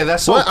dope. fuck yeah,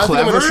 that's so I think I'm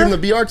clever. going to stream the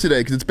BR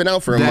today because it's been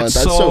out for a month.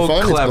 That's so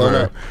fun. clever. It's blown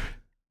up.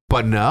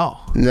 But no.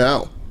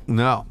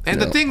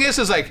 And the thing is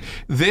like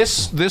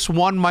this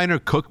one minor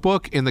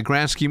cookbook in the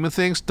grand scheme of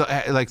things,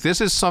 like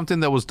this is something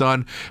that was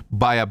done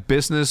by a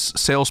business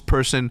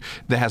salesperson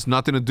that has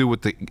nothing to do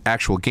with the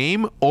actual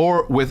game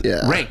or with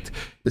ranked.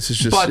 This is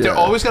just, but they're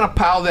always gonna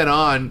pile that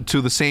on to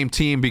the same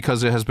team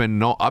because there has been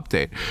no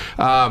update.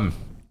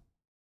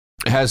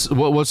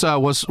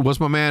 What's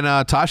my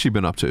man Tashi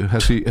been up to?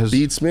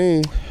 Beats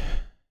me.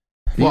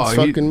 Beats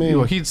fucking me.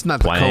 Well, he's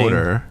not the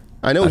coder.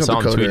 I know I he's saw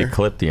not him the tweet coder. a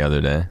clip the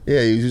other day.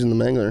 Yeah, he was using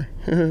the mangler.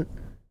 I'm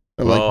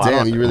Well, like,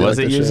 damn, you really was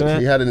like he that using shit. it?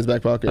 He had it in his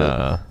back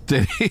pocket.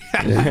 Did he?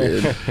 Yeah,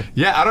 he did.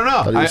 Yeah, I don't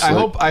know. Thought he was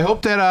slick. I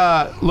hope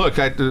that look,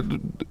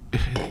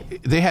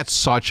 they had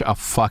such a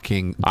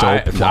fucking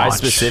dope launch. I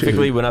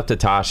specifically went up to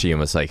Tashi and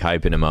was like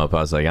hyping him up.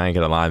 I was like, I ain't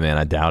gonna lie, man,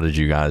 I doubted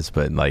you guys,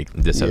 but like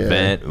this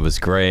event was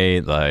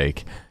great.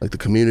 Like the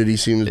community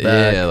seems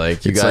back. Yeah,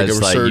 like you It's guys,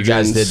 like a you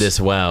guys did resurgence.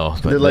 this well.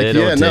 But They're like,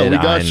 little yeah, no, did we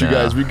got I you know.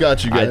 guys. We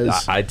got you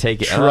guys. I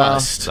take it.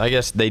 Trust. I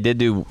guess they did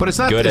do But it's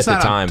not good it's at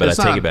not the time, but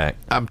I take it back.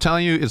 I'm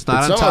telling you, it's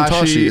not It's on not on Tashi.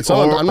 Tashi. It's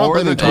on- I'm not or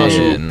blaming the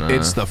Tashi. crew.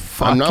 It's the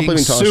I'm not fucking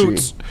blaming Tashi.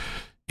 suits.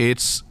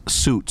 It's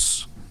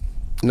suits.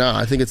 No,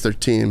 I think it's their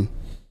team.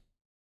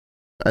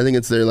 I think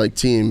it's their like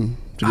team.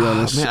 To be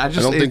honest, man, I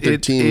don't think their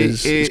team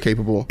is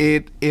capable.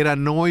 It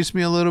annoys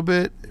me a little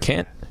bit.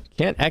 Can't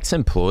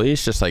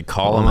ex-employees just like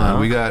call them out?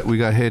 We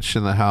got Hitch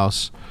in the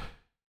house.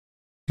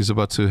 He's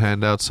about to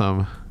hand out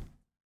some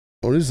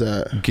What is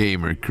that?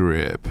 gamer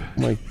grip.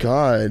 Oh my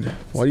God,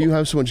 why do you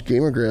have so much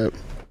gamer grip?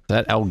 Is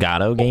that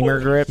Elgato gamer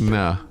grip?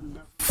 No.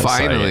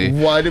 Finally.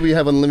 Why do we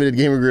have unlimited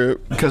gamer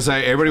grip? Because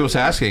everybody was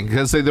asking.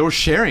 Because they were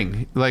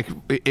sharing. Like,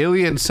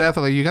 Ilya and Seth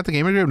are like, you got the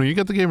gamer grip? No, you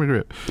got the gamer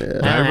grip.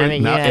 Yeah.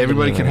 Now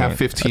everybody can have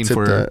 15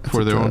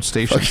 for their own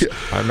stations. Fuck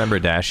yeah. I remember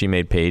Dashy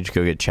made Paige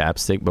go get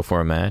chapstick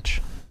before a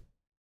match.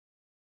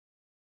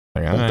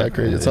 Like, Not that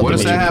crazy. It's not What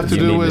does that have to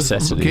You do need with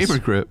necessities. gamer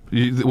grip?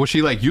 Will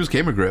she like use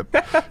gamer grip?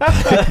 I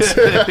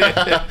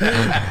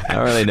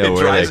don't really know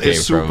where that came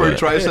from. Super but-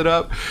 tries it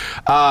up.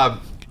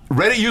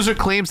 Reddit user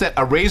claims that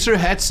a Razer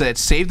headset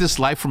saved his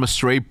life from a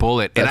stray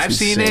bullet, and That's I've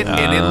seen insane. it,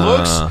 and it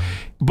looks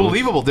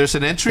believable. There's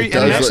an entry It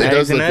and an does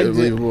exit. look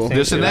unbelievable.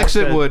 There's an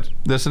exit, Wood.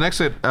 There's an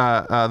exit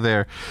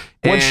there.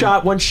 One And,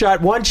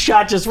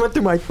 shot just went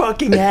through my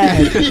fucking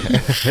head.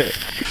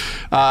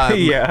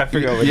 Yeah, I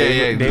forgot what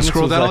Davis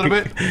Scroll was down a like.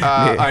 little bit.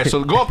 All right,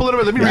 so go up a little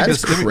bit. Let me read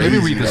That's this. Let me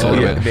read this a crazy,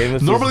 little man. bit. Davis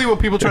was- Normally, when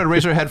people try to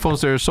raise their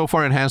headphones, they're so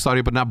far enhanced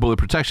audio, but not bullet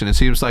protection. It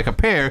seems like a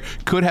pair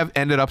could have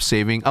ended up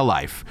saving a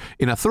life.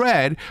 In a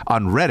thread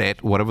on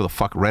Reddit, whatever the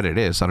fuck Reddit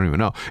is, I don't even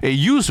know. A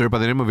user by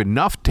the name of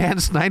Enough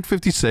Dance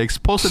 956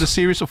 posted a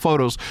series of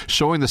photos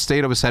showing the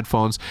state of his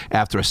headphones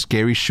after a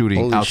scary shooting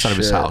Holy outside of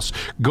his shit. house.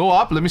 Go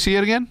up. Let me see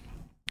it again.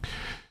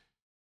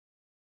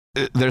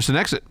 There's an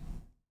exit.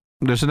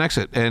 There's an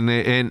exit, and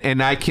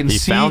I can He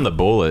see. found the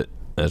bullet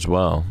as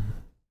well.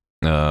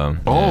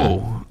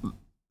 Oh,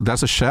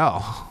 that's a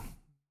shell.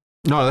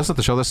 No, that's not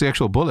the shell. That's the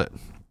actual bullet.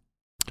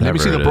 Let me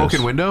see Whatever the it broken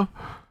is. window.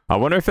 I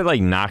wonder if it like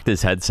knocked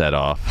his headset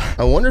off.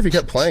 I wonder if he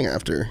kept playing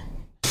after.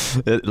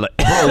 Bro, look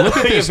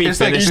at this. If he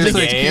It's like- finished it's the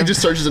like- game. He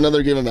just searches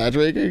another game of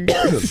matchmaking.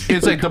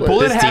 It's like the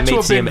bullet His had to teammates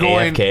have see been him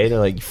going. AFK. They're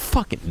like,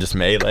 fucking just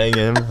meleeing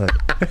him.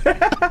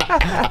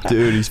 Like,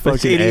 dude, he's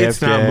This fucking idiot's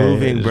AFK. not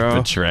moving, Just bro.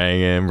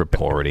 betraying him,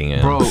 reporting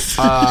him. Bro,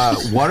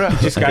 what a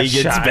Just got He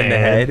gets shot in the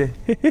banned.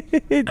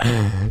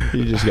 head.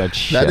 He just got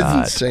shot.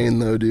 That is insane,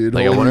 though, dude.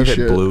 Like, I Holy wonder if shit.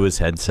 it blew his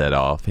headset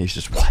off. He's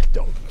just, what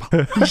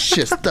the fuck?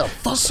 Shit, the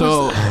fuck.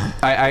 So was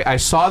that? I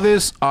saw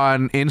this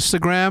on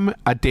Instagram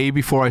a day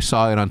before I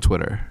saw it on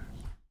Twitter,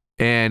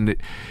 and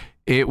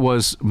it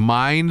was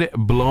mind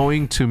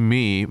blowing to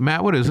me.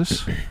 Matt, what is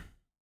this?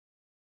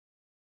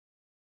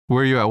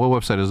 Where are you at? What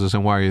website is this,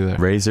 and why are you there?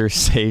 Razor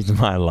saved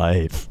my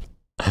life.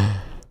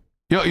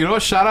 Yo, you know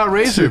what? Shout out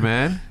Razer,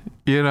 man.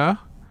 You know.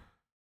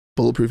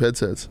 Bulletproof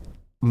headsets.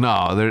 No,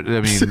 I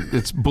mean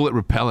it's bullet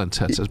repellent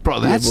headsets, bro.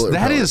 That's bullet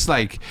that repellent. is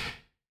like,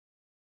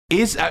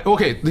 is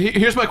okay.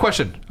 Here's my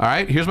question. All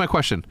right, here's my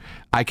question.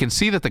 I can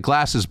see that the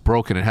glass is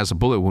broken; it has a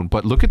bullet wound.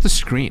 But look at the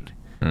screen.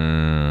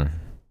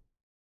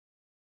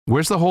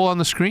 Where's the hole on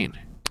the screen?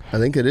 I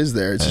think it is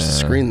there. It's just a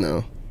screen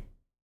though.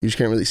 You just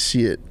can't really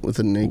see it with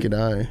the naked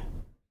eye.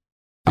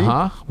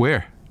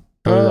 Where?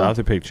 Go to the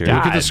other picture.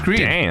 Look at the screen.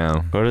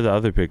 Damn. Go to the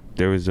other pic.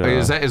 There was. Wait,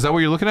 is that what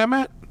you're looking at,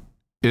 Matt?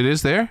 It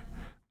is there,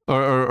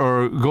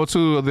 or go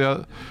to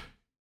the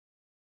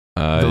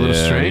little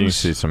strings. You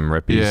see some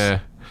rippies. Yeah.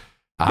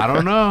 I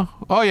don't know.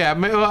 Oh yeah,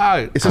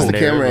 it's just the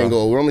camera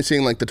angle. We're only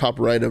seeing like the top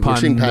right of. We're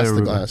seeing past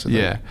the glass.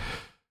 Yeah.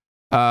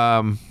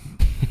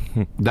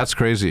 That's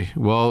crazy.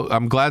 Well,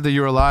 I'm glad that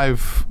you're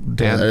alive,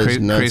 Dan.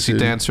 Crazy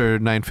Dancer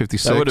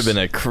 956. That would have been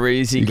a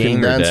crazy game.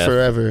 You can dance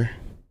forever. You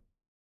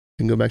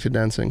can go back to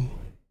dancing.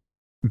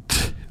 I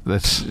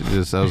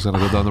was gonna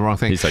go down the wrong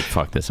thing. He's like,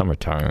 fuck this, I'm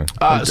retiring.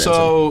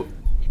 So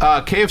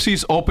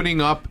KFC's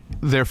opening up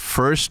their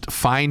first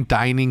fine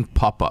dining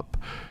pop-up.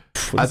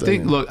 I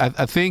think. Look,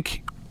 I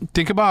think.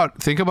 Think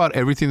about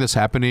everything that's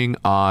happening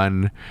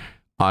on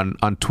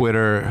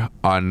Twitter,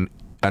 on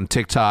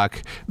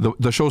TikTok,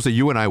 the shows that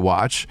you and I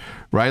watch,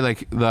 right?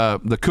 Like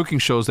the cooking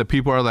shows that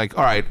people are like,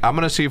 all right, I'm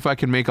gonna see if I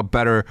can make a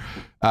better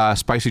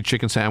spicy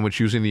chicken sandwich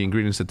using the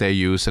ingredients that they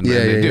use, and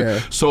they do. Yeah.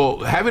 So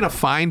having a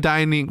fine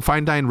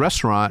dine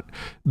restaurant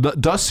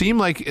does seem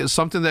like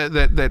something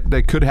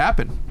that could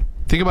happen.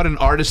 Think about an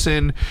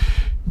artisan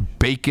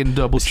bacon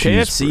double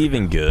cheese. KFC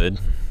even good?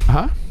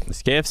 Huh?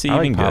 Is KFC I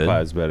even like good?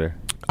 Popeyes better.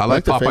 I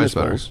like the Popeyes famous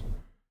better. bowls.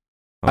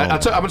 I'm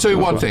gonna tell you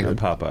one thing.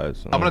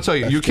 Popeyes. I'm gonna tell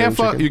you, you can't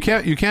fuck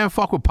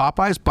with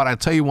Popeyes, but I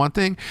tell you one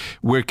thing: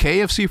 where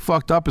KFC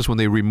fucked up is when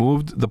they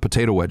removed the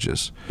potato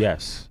wedges.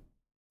 Yes.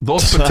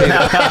 Those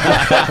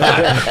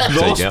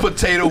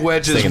potato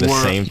wedges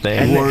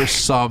were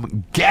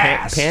some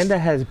gas. Panda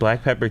has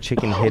black pepper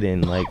chicken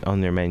hidden like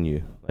on their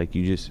menu. Like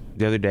you just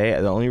the other day,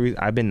 the only reason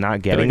I've been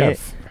not getting it.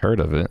 I've heard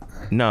of it.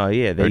 No,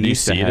 yeah, they or do you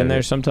used to see it have in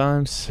there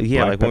sometimes?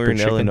 Yeah, Black like when we were in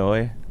pepper chicken?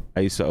 Illinois, I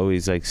used to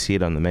always like see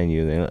it on the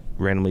menu. They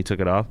randomly took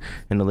it off,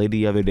 and the lady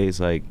the other day is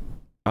like,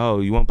 "Oh,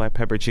 you want black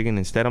pepper chicken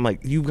instead?" I'm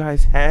like, "You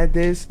guys had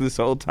this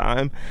whole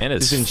time?" And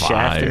it's been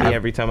shafting me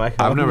every time I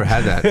come. I've never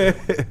had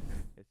that.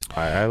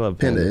 I love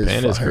Panda.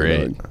 Panda's fire,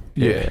 great. dog.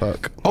 Yeah.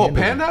 Fuck. Oh,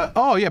 Panda?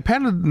 Oh, yeah.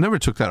 Panda never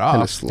took that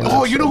off. slaps,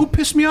 Oh, you know who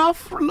pissed me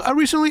off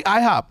recently?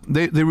 IHOP.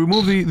 They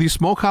removed the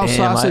smokehouse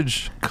Damn,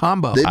 sausage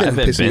combo. They've been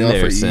haven't pissing been me off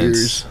there for since-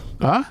 years.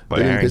 Huh? They've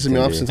been pissing me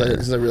off Barrington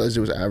since I realized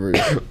it was average.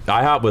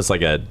 IHOP was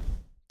like a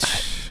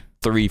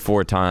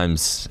 3-4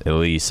 times at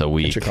least a In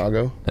week.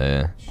 Chicago.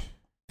 Yeah.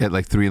 At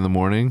like 3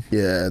 a.m.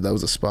 Yeah, that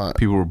was a spot.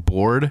 People were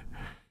bored.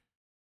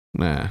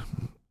 Nah.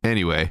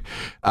 Anyway,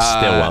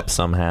 Still up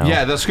somehow.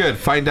 Yeah, that's good.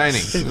 Fine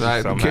dining. Can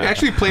you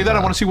actually play that?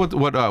 I want to see what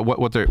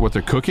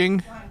they're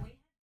cooking.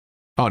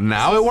 Oh,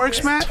 now it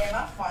works, Matt.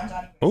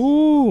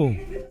 Ooh.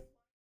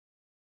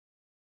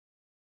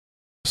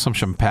 Some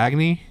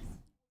champagne.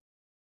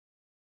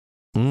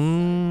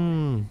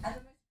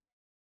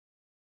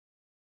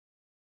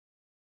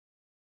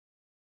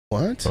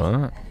 What?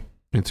 What?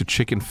 Into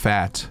chicken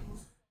fat.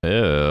 Ew.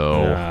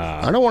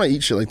 I don't want to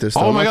eat shit like this.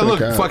 Though. Oh I'm my not god! gonna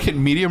Look, cap.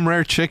 fucking medium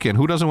rare chicken.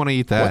 Who doesn't want to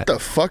eat that? What the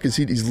fuck is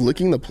he? He's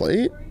licking the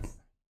plate.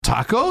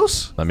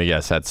 Tacos? Let me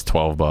guess. That's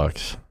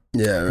 $12.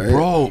 Yeah, right.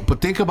 Bro,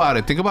 but think about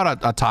it. Think about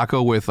a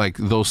taco with like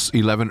those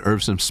 11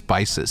 herbs and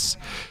spices.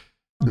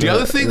 The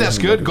other thing that's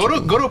good, go to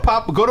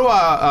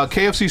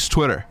KFC's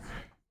Twitter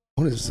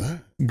What is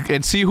that?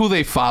 and see who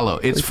they follow.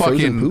 It's Like frozen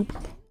fucking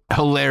poop.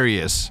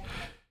 hilarious.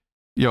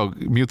 Yo,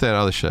 mute that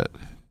other shit.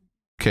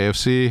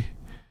 KFC.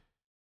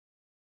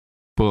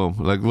 Boom.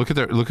 Like look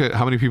at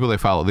how many people they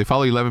follow. They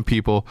follow 11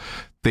 people.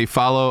 They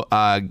follow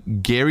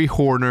Gary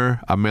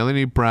Horner,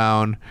 Melanie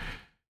Brown.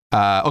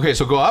 Okay,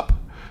 so go up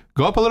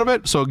a little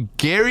bit. So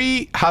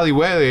Gary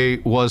Halliwell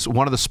was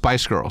one of the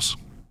Spice Girls.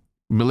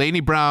 Melanie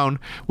Brown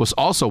was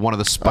also one of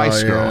the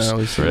Spice Girls.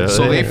 Really?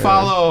 So they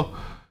follow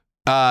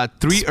 3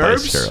 Spice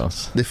herbs.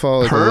 Girls. They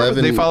follow like Herb,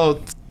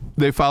 11.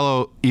 They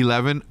follow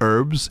 11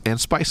 herbs and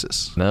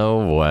spices.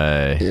 No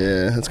way.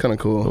 Yeah, that's kind of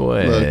cool.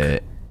 Wait.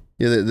 Look.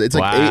 Yeah, it's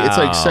like Wow. it's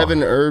like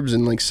 7 herbs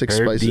and like 6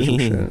 Herb spices and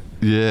Dean. shit.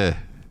 Yeah.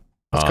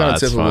 It's kind of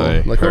that's typical.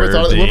 funny. Like whoever Herb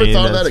thought Dean, of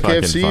that at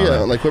that's KFC, fucking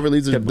funny. like whoever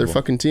leads their Typical.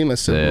 fucking team,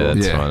 that's Yeah, typical.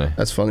 that's Yeah. funny.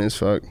 That's funny as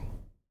fuck.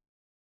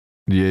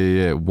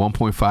 Yeah.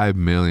 1.5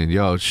 million.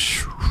 Yo.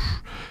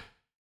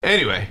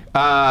 Anyway,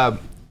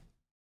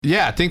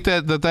 yeah, I think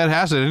that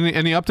has it.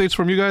 Any updates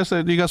from you guys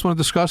that you guys want to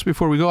discuss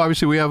before we go?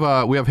 Obviously, we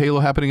have Halo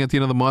happening at the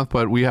end of the month,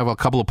 but we have a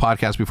couple of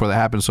podcasts before that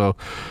happens. So,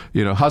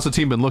 how's the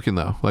team been looking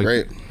though? Like,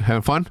 Great.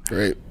 having fun?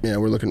 Great. Yeah,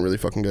 we're looking really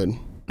fucking good.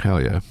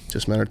 Hell yeah.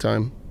 Just a matter of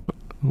time.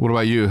 What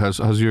about you?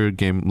 How's your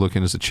game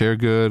looking? Is the chair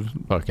good?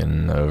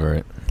 Fucking over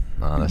it.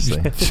 Honestly,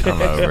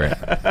 I'm over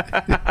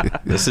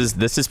it. This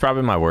is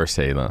probably my worst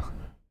Halo.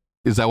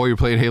 Is that why you're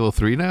playing Halo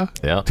 3 now?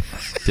 Yep.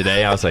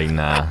 Today I was like,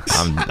 nah,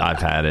 I've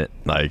had it.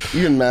 Like,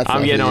 Even Matt's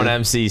I'm not getting on here.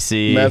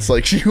 MCC. Matt's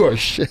like, you are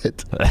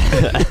shit.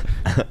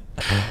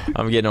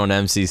 I'm getting on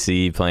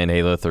MCC playing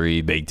Halo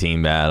 3 big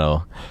team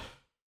battle.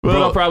 But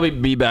Bro. I'll probably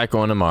be back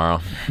on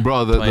tomorrow.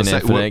 Bro, Playing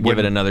Infinite, give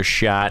it another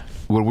shot.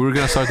 when we were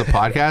going to start the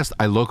podcast,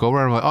 I look over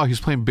and I'm like, oh, he's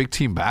playing Big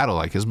Team Battle.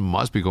 Like, his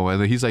must be going.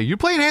 And he's like, you're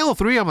playing Halo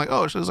 3? I'm like,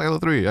 oh, shit, it's Halo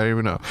 3. I didn't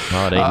even know.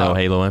 Oh, it ain't no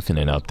Halo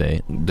Infinite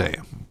update.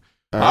 Damn.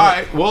 All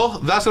right. Well,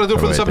 that's going to do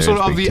it for this Right, episode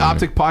there's of the big time.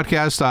 OpTic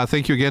podcast.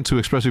 Thank you again to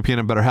ExpressVPN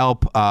and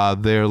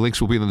BetterHelp. Their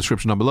links will be in the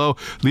description down below.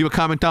 Leave a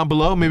comment down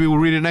below. Maybe we'll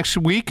read it next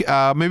week.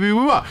 Maybe we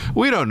won't.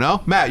 We don't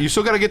know. Matt, you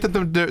still got to get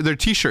them their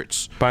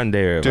T-shirts.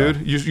 Bandera,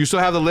 Dude, you still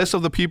have the list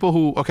of the people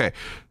who... Okay,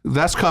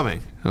 that's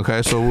coming.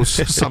 Okay, so we'll,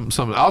 some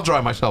I'll draw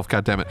it myself.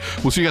 God damn it.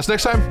 We'll see you guys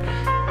next time.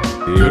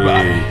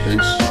 Goodbye.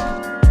 Peace.